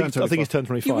just turned 25. I think he's turned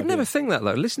 25. You would never think that,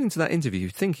 though. Listening to that interview,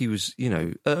 you'd think he was,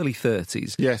 early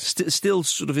 30s. Yes. Still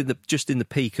sort of in the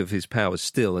peak of his powers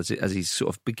still, as he's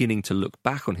sort of beginning to look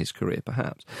back on his career,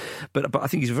 perhaps. But I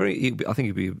think I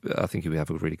think he'll have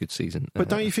a really good season. But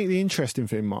don't you think the interesting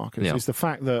thing, Marcus, is the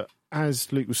fact that,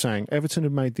 as Luke was saying, Everton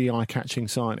have made the eye-catching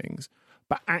signings,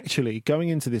 but actually going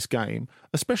into this game,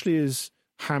 especially as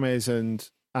James and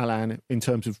Alan, in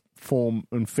terms of form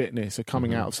and fitness, are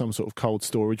coming out of some sort of cold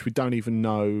storage. We don't even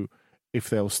know if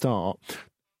they'll start.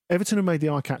 Everton have made the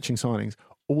eye-catching signings.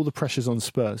 All the pressure's on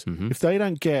Spurs. If they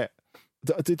don't get,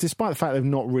 despite the fact they've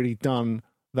not really done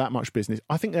that much business,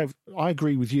 I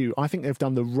agree with you. I think they've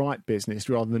done the right business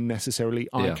rather than necessarily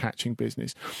eye-catching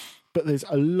business. But there's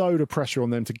a load of pressure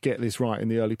on them to get this right in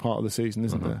the early part of the season,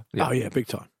 isn't there? Yeah. Oh yeah, big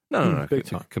time. No, big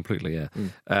time. Completely,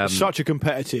 yeah. Such a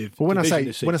competitive. But when I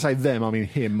say them, I mean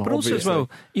him. But obviously. also as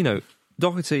well,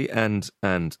 Doherty and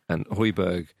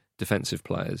Højbjerg, defensive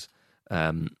players.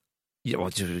 If you know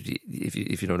what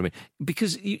I mean,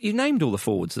 because you named all the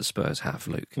forwards that Spurs have,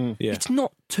 Luke. It's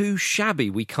not too shabby.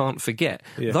 We can't forget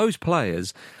those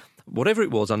players. Whatever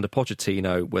it was under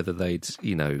Pochettino, whether they'd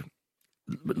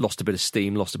lost a bit of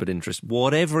steam, lost a bit of interest,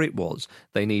 whatever it was,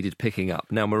 they needed picking up.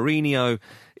 Now Mourinho,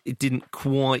 it didn't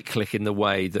quite click in the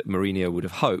way that Mourinho would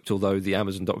have hoped, although the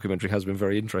Amazon documentary has been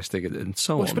very interesting and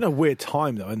so on. It's been a weird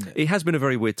time, though, hasn't it? It has been a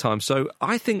very weird time. So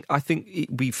I think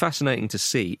it'd be fascinating to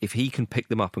see if he can pick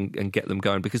them up and get them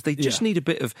going, because they just need a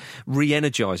bit of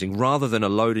re-energising rather than a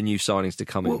load of new signings to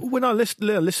come in. When I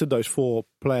listed those 4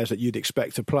 players that you'd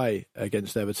expect to play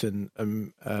against Everton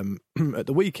at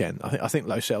the weekend, I think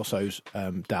Lo Celso's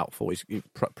doubtful. He's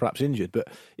perhaps injured. But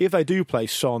if they do play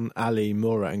Son, Ali,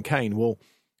 Moura and Kane, well,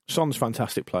 Son's a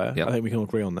fantastic player. I think we can all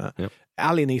agree on that.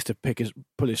 Ali needs to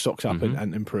pull his socks up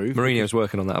and improve. Mourinho's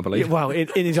working on that, I believe. Yeah, well, in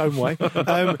his own way.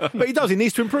 But he does. He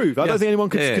needs to improve. I don't think anyone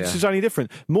could say any different.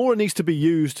 Moura needs to be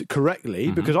used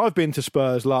correctly, because I've been to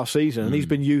Spurs last season and he's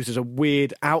been used as a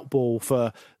weird outball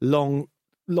for long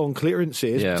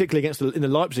clearances, particularly in the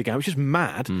Leipzig game, which is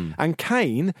mad. And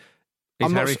Kane,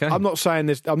 I'm not saying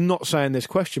there's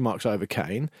question marks over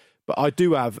Kane, but I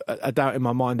do have a doubt in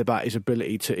my mind about his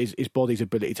ability his body's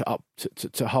ability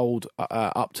to hold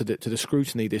up to the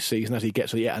scrutiny this season as he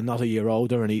gets yet another year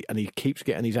older, and he keeps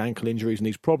getting these ankle injuries and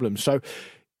these problems. So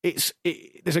there's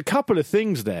a couple of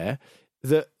things there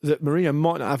that Mourinho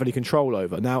might not have any control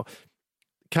over. Now,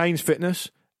 Kane's fitness,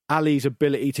 Ali's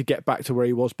ability to get back to where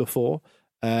he was before.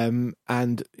 And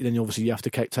then obviously you have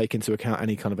to take into account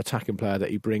any kind of attacking player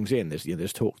that he brings in.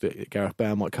 There's talk that Gareth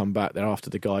Bale might come back. They're after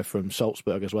the guy from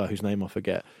Salzburg as well, whose name I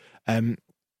forget,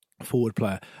 forward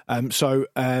player. We'll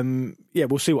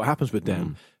see what happens with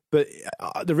them. But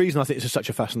the reason I think it's such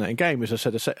a fascinating game, as I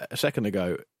said a second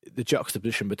ago, the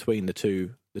juxtaposition between the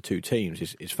two teams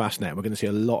is fascinating. We're going to see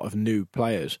a lot of new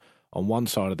players on one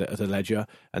side of the ledger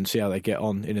and see how they get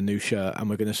on in a new shirt, and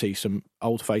we're going to see some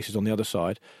old faces on the other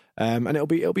side, and it'll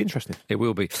be interesting. It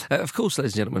will be, of course,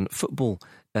 ladies and gentlemen. Football,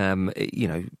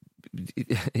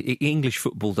 English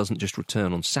football doesn't just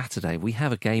return on Saturday. We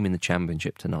have a game in the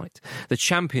Championship tonight. The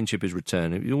Championship is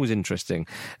returning. It's always interesting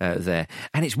there,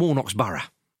 and it's Warnock's Borough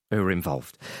who are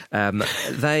involved.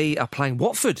 They are playing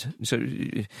Watford, so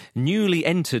newly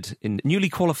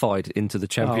qualified into the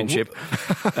Championship.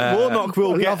 Warnock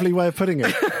will get lovely way of putting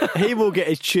it. He will get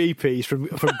his cheapies from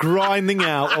grinding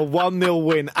out a 1-0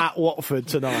 win at Watford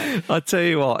tonight. I tell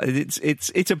you what,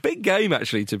 it's a big game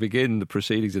actually to begin the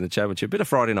proceedings in the Championship. A bit of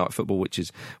Friday night football, which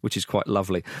is quite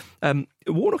lovely.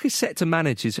 Warnock is set to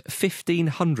manage his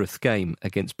 1500th game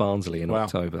against Barnsley in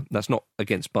October. That's not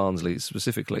against Barnsley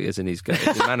specifically, as in his game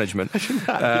management.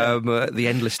 The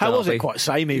endless derby. How was it? Quite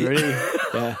samey, really.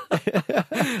 Yeah.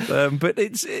 But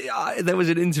there was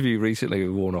an interview recently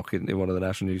with Warnock in one of the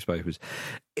national newspapers.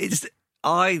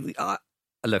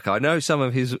 Look, I know some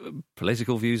of his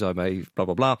political views. I may blah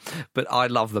blah blah, but I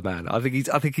love the man. I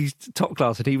think he's top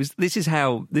class. And this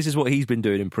is what he's been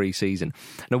doing in pre-season.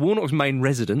 Now, Warnock's main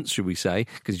residence, should we say,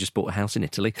 because he just bought a house in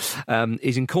Italy,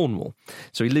 is in Cornwall.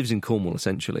 So he lives in Cornwall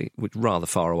essentially, which rather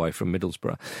far away from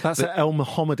Middlesbrough. That's an El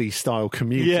Mohammedi style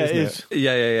commute. Yeah, isn't it is.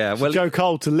 Yeah. Well, Joe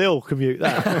Cole to Lille commute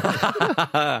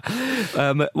that.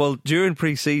 Well, during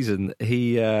pre-season,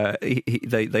 they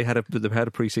had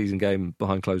a pre-season game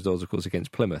behind closed doors, of course, against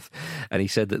against Plymouth. And he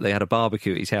said that they had a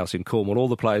barbecue at his house in Cornwall. All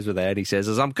the players were there. And he says,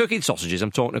 as I'm cooking sausages,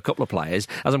 I'm talking to a couple of players.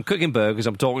 As I'm cooking burgers,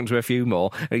 I'm talking to a few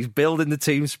more. And he's building the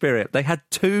team spirit. They had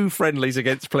 2 friendlies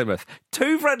against Plymouth.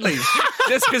 2 friendlies!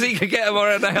 Just because he could get them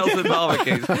around the health and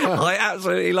barbecues. I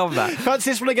absolutely love that.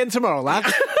 Fancy this one again tomorrow,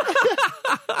 lad.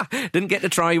 Didn't get to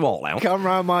try you all out. Come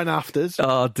round mine afters.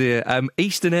 Oh, dear.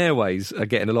 Eastern Airways are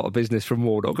getting a lot of business from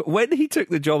Warnock. When he took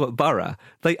the job at Borough,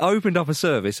 they opened up a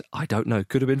service, I don't know,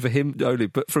 could have been for him only,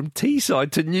 but from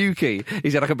Teesside to Newquay.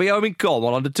 He said, I could be home in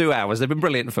Cornwall under 2 hours. They've been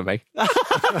brilliant for me. Imagine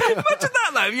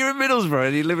that, though. If you're in Middlesbrough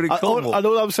and you're living in Cornwall. And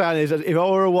all I'm saying is, if I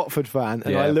were a Watford fan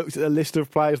and I looked at the list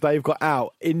of players they've got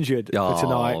out injured for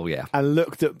tonight and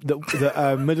looked at that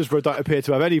Middlesbrough don't appear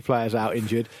to have any players out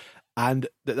injured, and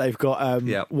that they've got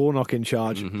Warnock in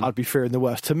charge, I'd be fearing the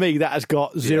worst. To me, that has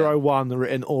got 0-1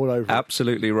 written all over it.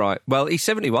 Absolutely right. Well, he's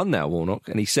 71 now, Warnock,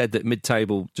 and he said that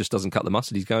mid-table just doesn't cut the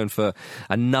mustard. He's going for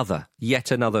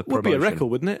yet another promotion. Would be a record,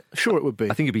 wouldn't it? Sure it would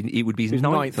be. I think it would be his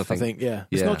ninth, I think. Yeah.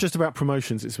 It's not just about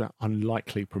promotions, it's about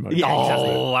unlikely promotions. Yeah,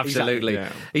 oh, absolutely. Exactly.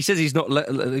 Yeah. He says he's not,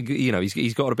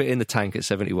 he's got a bit in the tank at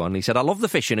 71. He said, I love the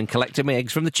fishing and collecting my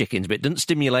eggs from the chickens, but it doesn't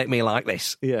stimulate me like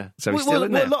this. Yeah. So he's still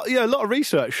in there. A lot of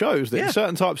research shows that in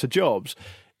certain types of jobs,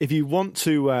 if you want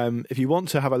to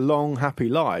have a long, happy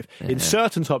life, in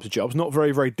certain types of jobs, not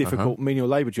very, very difficult menial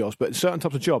labour jobs, but in certain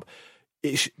types of job,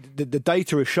 the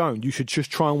data has shown you should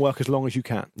just try and work as long as you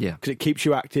can. Yeah. Because it keeps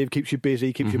you active, keeps you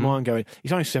busy, keeps your mind going.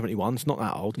 He's only 71, it's not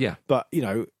that old. Yeah. But,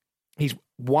 he's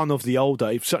one of the older,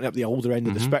 he's certainly up the older end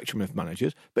of the spectrum of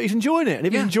managers, but he's enjoying it. And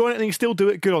if he's enjoying it and he can still do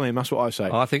it, good on him. That's what I say.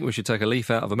 I think we should take a leaf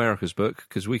out of America's book,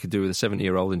 because we could do with a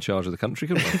 70-year-old in charge of the country,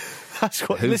 couldn't we? That's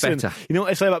what. Who listen, better? You know what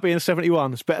they say about being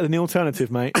 71? It's better than the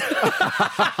alternative, mate.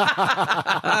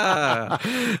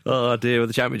 Oh dear, well,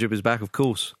 the championship is back, of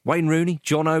course. Wayne Rooney,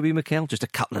 John Obi Mikel, just a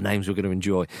couple of names we're going to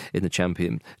enjoy in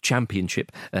the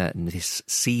championship this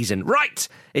season. Right,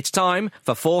 it's time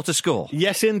for 4 to Score.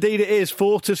 Yes, indeed it is.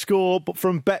 4 to Score, but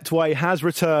from Betway has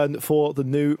returned for the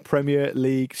new Premier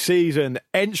League season.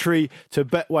 Entry to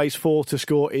Betway's 4 to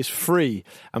Score is free.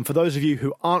 And for those of you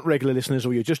who aren't regular listeners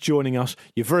or you're just joining us,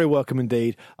 you're very welcome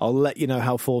indeed. I'll let you know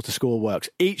how 4 to Score works.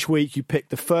 Each week you pick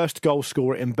the first goal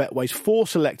scorer in Betway's 4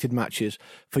 selected matches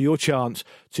for your chance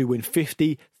to win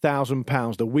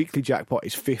 £50,000. The weekly jackpot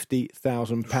is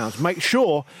 £50,000. Make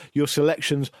sure your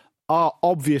selections are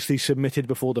obviously submitted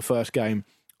before the first game,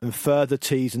 and further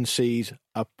T's and C's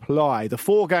apply. The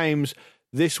 4 games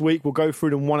this week, we'll go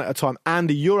through them one at a time.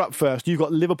 Andy, you're up first. You've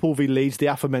got Liverpool v Leeds, the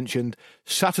aforementioned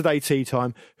Saturday tea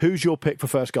time. Who's your pick for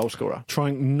first goal scorer?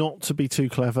 Trying not to be too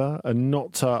clever and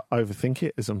not to overthink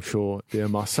it, as I'm sure dear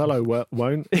Marcelo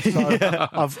won't. So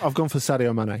I've gone for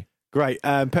Sadio Mane. Great.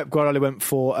 Pep Guardiola went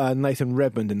for Nathan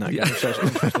Redmond in that game. So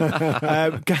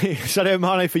Sadio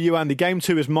Mane for you, Andy. Game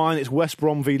 2 is mine. It's West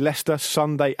Brom v Leicester,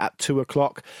 Sunday at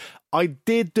 2:00. I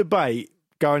did debate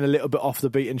going a little bit off the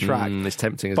beaten track. It's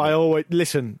tempting, isn't it?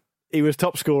 Listen, he was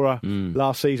top scorer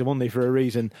last season, wasn't he, for a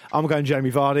reason. I'm going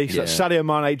Jamie Vardy. So that's Sadio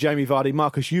Mane, Jamie Vardy.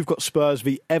 Marcus, you've got Spurs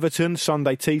v Everton,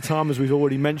 Sunday tea time, as we've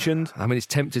already mentioned. I mean, it's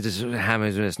tempted to hammer,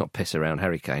 let's not piss around.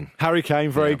 Harry Kane. Harry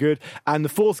Kane, very good. And the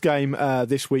 4th game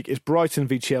this week is Brighton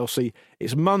v Chelsea.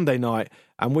 It's Monday night,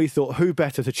 and we thought who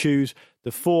better to choose the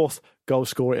 4th goal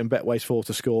scorer in Betway's 4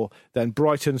 to Score than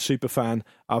Brighton superfan,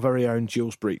 our very own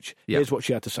Jules Breach. Here's what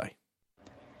she had to say.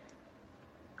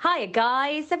 Hiya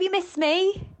guys, have you missed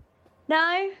me?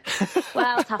 No?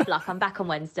 Well, tough luck. I'm back on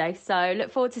Wednesday, so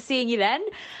look forward to seeing you then.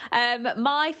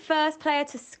 My first player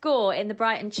to score in the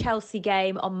Brighton-Chelsea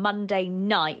game on Monday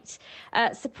night.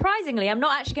 Surprisingly, I'm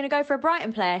not actually going to go for a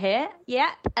Brighton player here.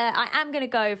 I am going to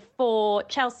go for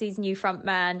Chelsea's new front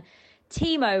man,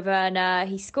 Timo Werner.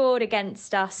 He scored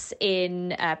against us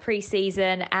in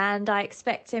pre-season, and I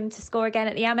expect him to score again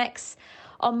at the Amex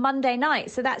on Monday night.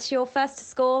 So that's your first to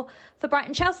score for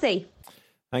Brighton-Chelsea.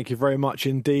 Thank you very much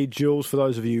indeed, Jules. For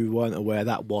those of you who weren't aware,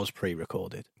 that was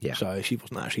pre-recorded. Yeah. So she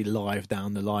wasn't actually live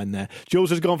down the line there. Jules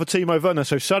has gone for Timo Werner.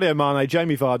 So Sadio Mane,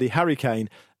 Jamie Vardy, Harry Kane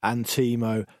and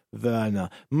Timo Werner.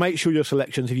 Make sure your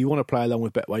selections, if you want to play along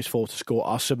with Betway's 4 to Score,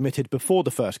 are submitted before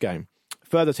the first game.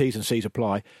 Further T's and C's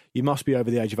apply. You must be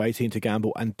over the age of 18 to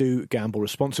gamble, and do gamble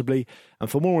responsibly. And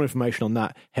for more information on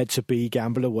that, head to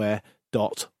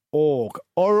begambleaware.org.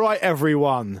 All right,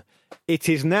 everyone. It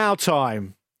is now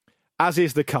time, as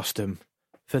is the custom,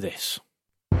 for this.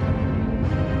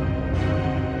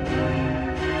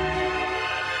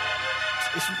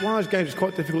 It's one of those games that's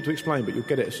quite difficult to explain, but you'll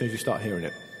get it as soon as you start hearing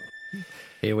it.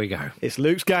 Here we go. It's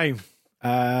Luke's game.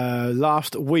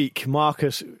 Last week,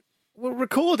 Marcus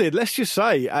recorded, let's just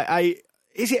say,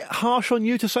 is it harsh on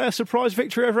you to say a surprise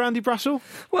victory over Andy Brassel?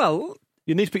 Well,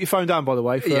 You need to put your phone down, by the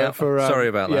way. Sorry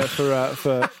about that.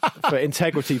 For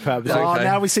integrity purposes. Okay.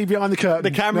 Now we see behind the curtain.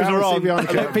 The cameras are on.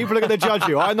 People are going to judge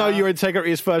you. I know your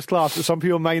integrity is first class, but some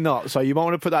people may not. So you might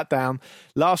want to put that down.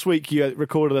 Last week you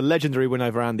recorded a legendary win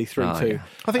over Andy, 3-2. Yeah.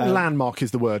 I think landmark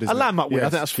is the word, isn't it? A landmark win. Yes.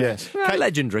 I think that's fair.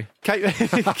 Legendary.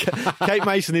 Kate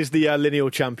Mason is the lineal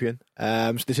champion.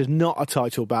 So this is not a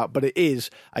title bout, but it is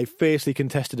a fiercely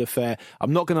contested affair.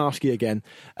 I'm not going to ask you again.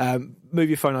 Move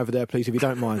your phone over there, please, if you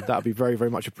don't mind. That would be very, very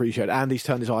much appreciated. Andy's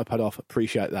turned his iPad off.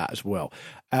 Appreciate that as well.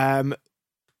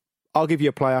 I'll give you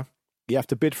a player. You have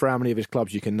to bid for how many of his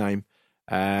clubs you can name.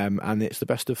 And it's the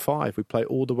best of 5. We play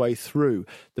all the way through.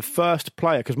 The first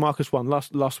player, because Marcus won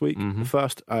last week, the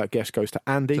first guess goes to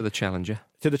Andy. To the challenger.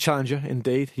 To the challenger,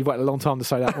 indeed. You've waited a long time to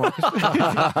say that,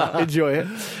 Marcus. Enjoy it.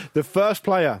 The first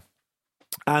player,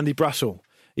 Andy Brassel.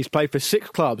 He's played for 6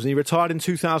 clubs and he retired in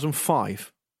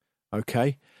 2005.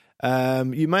 Okay.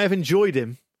 You may have enjoyed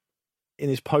him in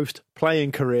his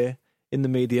post-playing career in the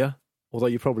media, although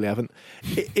you probably haven't.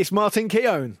 It's Martin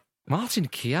Keown. Martin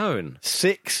Keown.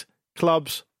 6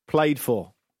 clubs played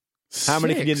for. How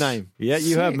many can you name? Yeah,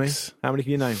 you heard me. How many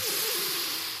can you name?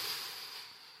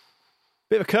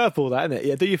 Bit of a curveball, that, isn't it?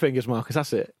 Yeah, do your fingers, Marcus.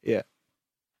 That's it. Yeah.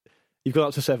 You've got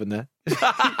up to 7 there.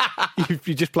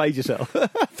 you just played yourself.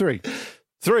 3.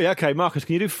 3, okay. Marcus,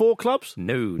 can you do 4 clubs?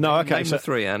 No, okay. Name so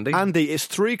 3, Andy. Andy, it's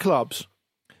 3 clubs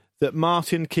that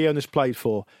Martin Keown has played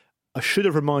for. I should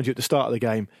have reminded you at the start of the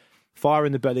game. Fire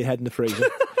in the belly, head in the freezer.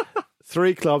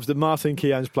 3 clubs that Martin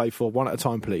Keown's played for, one at a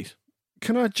time, please.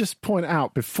 Can I just point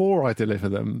out, before I deliver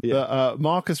them, that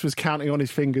Marcus was counting on his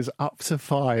fingers up to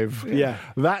 5. Yeah.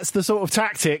 That's the sort of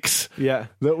tactics that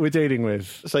we're dealing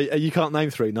with. So you can't name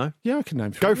 3, no? Yeah, I can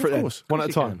name 3. Go for it then. One at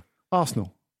a time.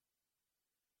 Arsenal.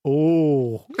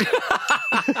 Oh.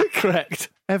 Correct.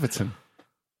 Everton.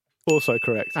 Also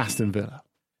correct. Aston Villa.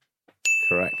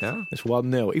 Correct. Yeah. It's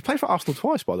 1-0. He played for Arsenal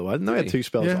twice, by the way. I didn't know he had 2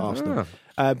 spells at Arsenal.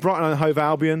 Brighton and Hove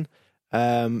Albion,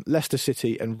 Leicester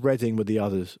City and Reading were the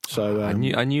others. So I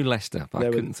knew Leicester, but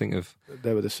I couldn't think of...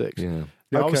 They were the 6. Yeah,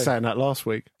 I was saying that last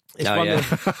week. It's 1-0.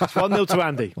 It's 1-0 to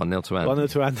Andy. 1-0 to Andy.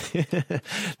 1-0 to Andy.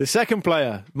 The second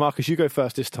player, Marcus, you go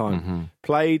first this time,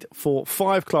 played for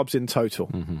 5 clubs in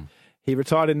total. He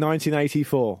retired in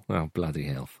 1984. Oh, bloody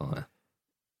hellfire.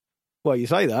 Well, you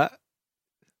say that.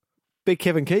 Big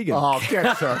Kevin Keegan. Oh,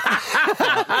 get her.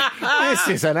 This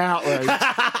is an outrage.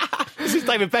 This is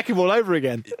David Beckham all over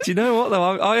again. Do you know what, though?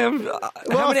 I am...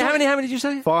 How many did you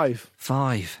say? 5.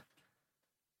 5.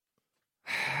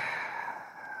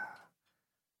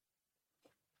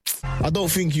 I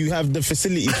don't think you have the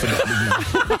facilities for that,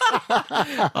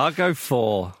 big man. I'll go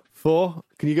 4. 4?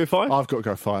 Can you go 5? I've got to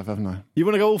go 5, haven't I? You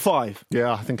want to go all 5?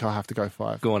 Yeah, I think I have to go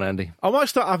 5. Go on, Andy. I might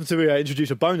start having to introduce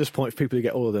a bonus point for people who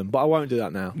get all of them, but I won't do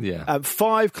that now. Yeah.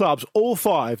 5 clubs, all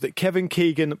 5 that Kevin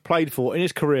Keegan played for in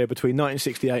his career between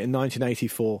 1968 and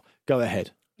 1984. Go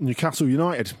ahead. Newcastle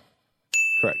United.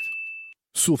 Correct.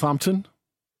 Southampton.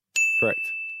 Correct.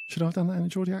 Should I have done that in a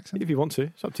Geordie accent? If you want to.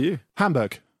 It's up to you.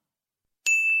 Hamburg.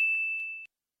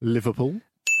 Liverpool.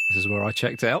 This is where I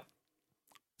checked out.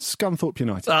 Scunthorpe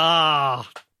United. Ah,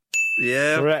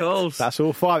 yeah, correct. Of course. That's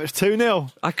all 5. It's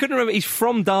 2-0. I couldn't remember. He's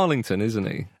from Darlington, isn't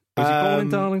he? Was he born in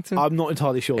Darlington? I'm not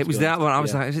entirely sure. It was that one. I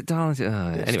was like, is it Darlington?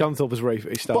 Anyway. Scunthorpe was where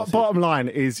he started. Bottom line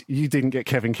is, you didn't get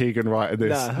Kevin Keegan right in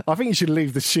this. Nah. I think you should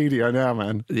leave the studio now,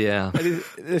 man. Yeah.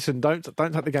 Listen, don't take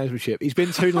the gamesmanship. He's been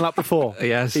 2-0 up before. He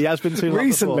has been 2-0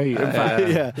 recently, up before. in fact.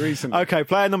 Yeah. Recently. Okay,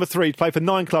 player number 3, played for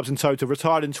 9 clubs in total,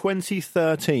 retired in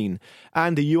 2013.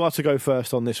 Andy, you are to go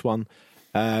first on this one.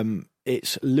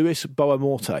 It's Luis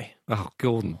Boamorte. Oh,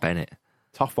 Gordon Bennett.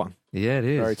 Tough one. Yeah, it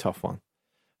is. Very tough one.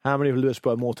 How many of Luis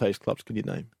Boamorte's clubs can you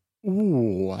name?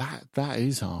 Ooh, that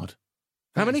is hard.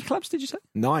 How many clubs did you say?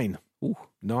 9. Ooh.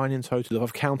 9 in total. If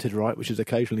I've counted right, which is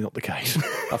occasionally not the case.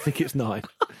 I think it's 9.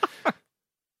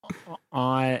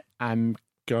 I am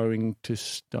going to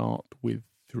start with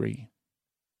 3.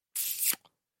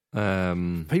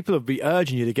 People will be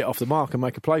urging you to get off the mark and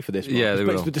make a play for this. Yeah, they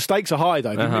will. But the stakes are high,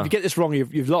 though. If you get this wrong,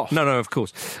 you've lost. No, of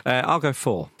course. I'll go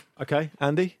 4. Okay,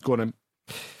 Andy? Go on then.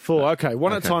 4. Okay,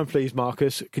 one at a time, please,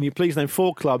 Marcus. Can you please name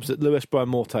 4 clubs that Luis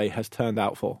Boamorte has turned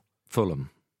out for? Fulham.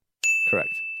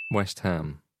 Correct. West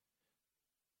Ham.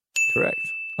 Correct.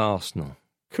 Arsenal.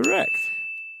 Correct.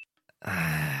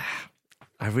 I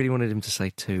really wanted him to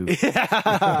say 2.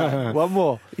 One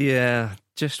more. Yeah,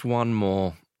 just one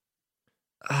more.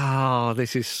 Oh,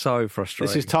 this is so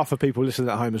frustrating. This is tough for people listening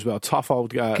at home as well. Tough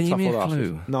old Can you give me a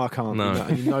clue? No, I can't. No.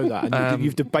 You know that. And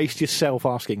you've debased yourself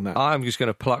asking that. I'm just going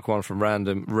to pluck one from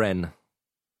random. Ren.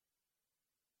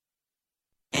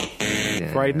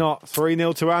 Afraid not.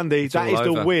 3-0 to Andy. That is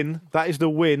the win. That is the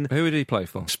win. Who did he play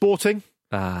for? Sporting.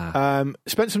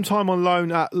 Spent some time on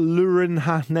loan at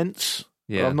Lurenhanense,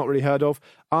 I've not really heard of.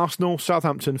 Arsenal,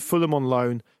 Southampton, Fulham on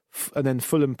loan, and then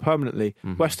Fulham permanently,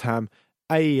 West Ham,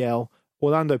 AEL,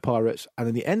 Orlando Pirates, and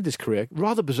in the end of his career,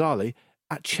 rather bizarrely,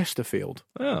 at Chesterfield.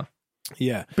 Oh.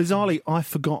 Yeah. Bizarrely, I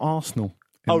forgot Arsenal.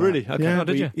 Oh, really? Okay. Yeah,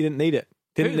 did you? You didn't need it.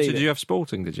 Did you have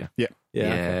Sporting, did you? Yeah. Yeah.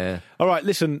 Okay. All right,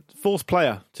 listen, fourth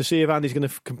player to see if Andy's going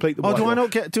to complete the do I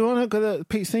not get the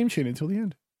Pete's theme tune until the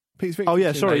end? Pete's victory. Oh,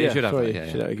 yeah, sorry. No, you yeah, should have sorry. that.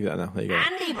 Yeah, Should give that now. There you go.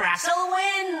 Andy Brassel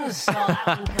wins. Saw that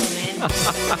one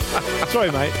coming.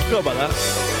 Sorry, mate. Forgot about that.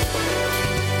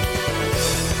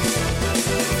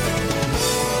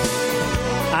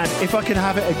 And if I could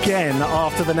have it again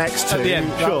after the next two, At the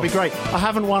end, that sure. would be great. I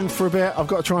haven't won for a bit. I've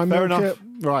got to try and Fair milk enough.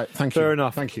 it. Right, thank you. Fair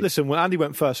enough. Thank you. Listen, well, Andy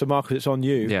went first, so Marcus, it's on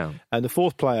you. Yeah. And the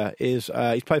fourth player is,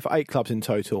 he's played for 8 clubs in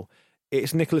total.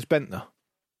 It's Nicholas Bentner.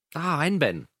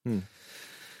 Nben.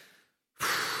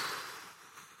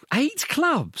 8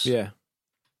 clubs? Yeah.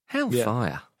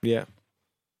 Hellfire. Yeah.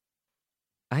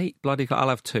 8 bloody clubs. I'll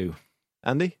have 2.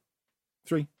 Andy?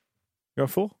 3. You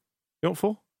want 4? You want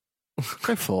 4?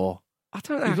 Go 4. I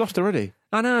don't know. You've lost already.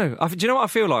 I know. Do you know what I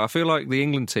feel like? I feel like the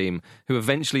England team who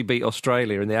eventually beat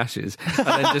Australia in the Ashes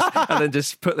and then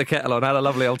just put the kettle on, had a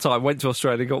lovely old time, went to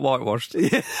Australia and got whitewashed.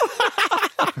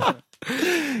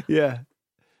 Yeah.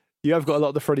 You have got a lot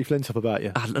of the Freddie Flintoff about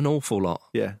you. An awful lot.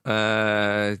 Yeah.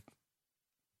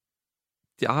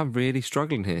 I'm really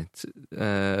struggling here.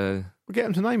 We'll get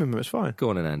him to name him. It's fine. Go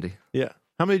on in, Andy. Yeah.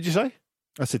 How many did you say?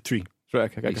 I said 3.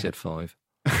 Right, okay, You said 5.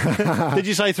 Did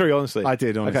you say 3, honestly? I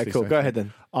did, honestly. Okay, cool. Go ahead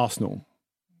then. Arsenal.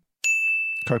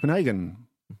 Copenhagen.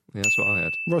 Yeah, that's what I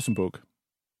had. Rosenborg.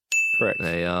 Correct.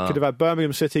 There you are. Could have had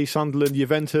Birmingham City, Sunderland,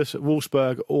 Juventus,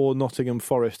 Wolfsburg, or Nottingham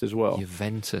Forest as well.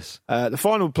 Juventus. The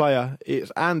final player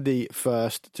is Andy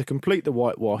first to complete the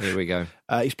whitewash. Here we go.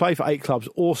 He's played for 8 clubs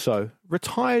also.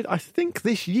 Retired, I think,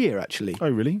 this year, actually. Oh,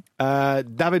 really?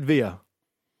 David Villa.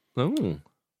 Oh.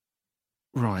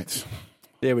 Right.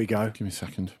 There we go. Give me a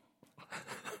second.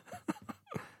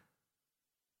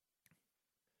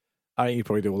 I think you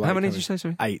probably do all that. How many did you say,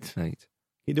 sorry? 8. 8.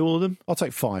 You do all of them? I'll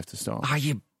take 5 to start. Ah,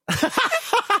 you...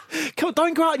 Come on,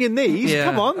 don't go out on your knees. Yeah.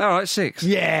 Come on. All right, 6.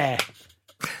 Yeah.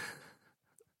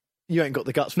 You ain't got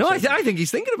the guts for No, I 7. think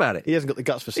he's thinking about it. He hasn't got the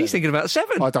guts for 7. He's thinking about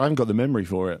 7. I haven't got the memory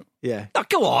for it. Yeah. Oh,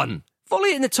 go on.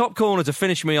 Volley it in the top corner to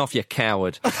finish me off, you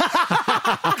coward. Go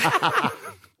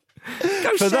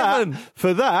For 7.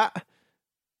 For that...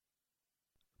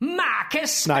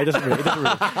 Marcus. No, he doesn't really.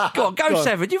 Go on, go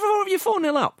 7. You're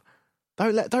 4-0 up.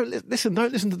 Don't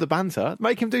listen to the banter.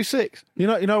 Make him do 6. You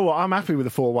know what? I'm happy with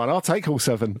the 4-1. I'll take all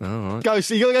 7. All right. Go.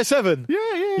 So you got to go 7. Yeah.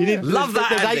 You need, Love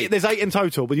that, Andy. There's 8 in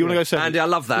total, but you want to go 7. Andy, I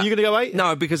love that. Are you going to go 8?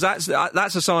 No, because that's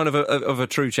a sign of a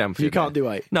true champion. You can't do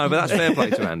 8. No, but that's fair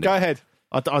play to Andy. Go ahead.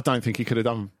 I don't think he could have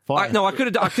done 5.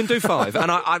 I can do 5.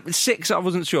 And I 6, I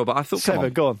wasn't sure, but I thought,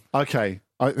 7. Go on. Okay.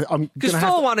 I'm because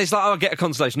 4-1 is like, I'll get a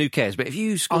consolation, who cares? But if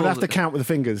you score... I'll have to count with the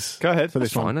fingers. Go ahead. For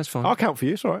this one. That's fine. I'll count for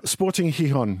you. It's all right. Sporting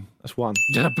Gijón. That's 1.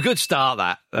 A good start,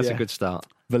 that. That's Yeah. a good start.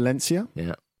 Valencia.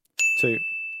 Yeah. 2.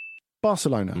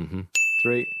 Barcelona.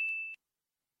 3.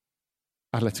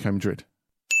 Atletico Madrid.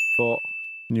 4.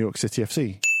 New York City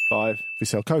FC. 5.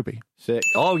 Vissel Kobe. 6.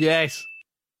 Oh, yes.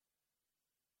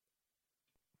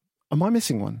 Am I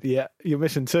missing one? Yeah, you're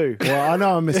missing 2. Well, I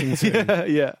know I'm missing 2.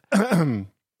 Yeah.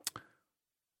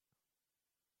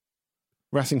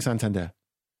 Racing Santander.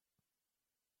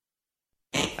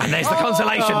 And there's the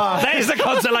consolation. There's the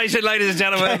consolation, ladies and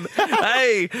gentlemen.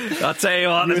 Hey, I'll tell you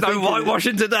what, there's no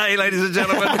whitewashing today, ladies and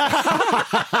gentlemen.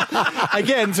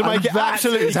 Again, to make it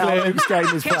absolutely how clear, Luke's game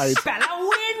is played. Speller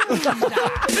wins.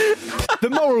 the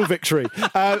moral victory.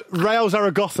 Real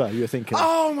Zaragoza, you were thinking.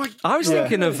 Oh, my... I was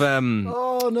thinking of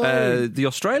the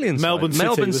Australian side. Melbourne City.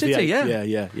 Melbourne was the City, 8.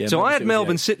 yeah. Melbourne So I had City was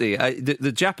Melbourne the City.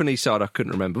 The Japanese side I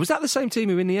couldn't remember. Was that the same team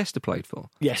who Iniesta played for?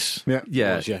 8. Yes. Yeah.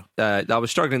 Yeah. Was, yeah. I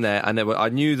was struggling there, and I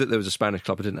knew that there was a Spanish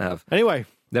club I didn't have. Anyway,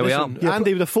 There we are.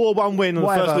 Andy with a 4-1 win on the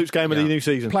Whatever. first Luke's game of the new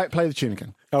season. Play the tune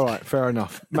again. All right, fair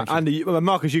enough. Andy,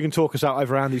 Marcus, you can talk us out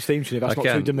over Andy's theme tune if that's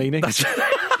not too demeaning.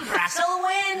 Brassel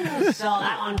wins. Saw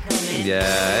that one coming.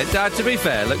 Yeah, to be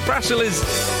fair, look, Brassel is...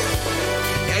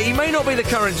 He may not be the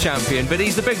current champion, but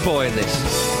he's the big boy in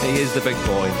this. He is the big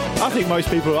boy. I think most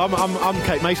people... I'm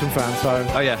Kate Mason fan, so...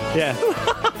 Oh, yeah. Yeah.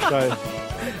 So,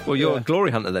 Well, you're a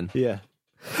glory hunter then. yeah.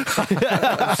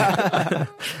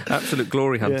 Absolute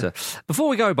glory hunter. Yeah. Before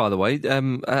we go, by the way,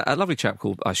 a lovely chap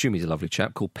called, I assume he's a lovely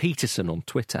chap, called Peterson on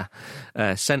Twitter,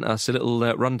 sent us a little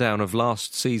rundown of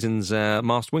last season's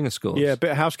masked winger scores. Yeah, a bit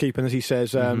of housekeeping, as he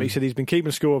says. He said he's been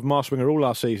keeping score of masked winger all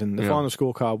last season. The final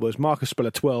scorecard was Marcus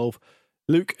Speller 12,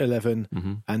 Luke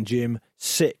 11, and Jim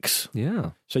 6.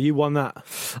 Yeah. So you won that.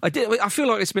 I did. I feel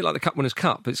like it's a bit like the Cup Winners'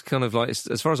 Cup. It's kind of like,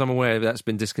 as far as I'm aware, that's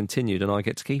been discontinued and I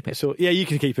get to keep it. So, yeah, you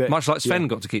can keep it. Much like Sven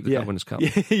got to keep the Cup Winners' Cup.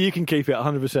 Yeah, you can keep it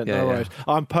 100%. No worries.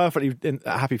 I'm perfectly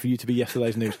happy for you to be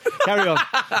yesterday's news. Carry on.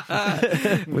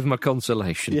 With my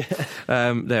consolation.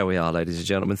 Yeah. There we are, ladies and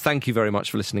gentlemen. Thank you very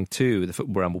much for listening to the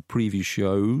Football Ramble preview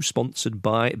show, sponsored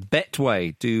by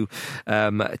Betway. Do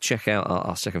check out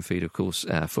our second feed, of course.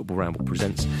 Football Ramble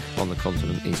Presents on the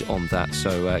Continent is on that.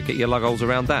 So get your lug holes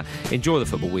around that. Enjoy the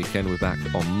football weekend. We're back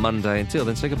on Monday. Until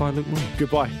then, say goodbye, Luke Moore.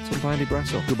 Goodbye. Say goodbye, Andy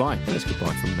Brassel. Goodbye. And it's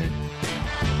goodbye from me.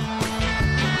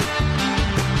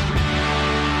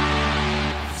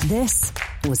 This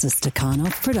was a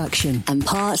Stakhanov production and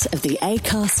part of the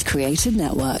Acast Creative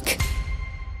Network.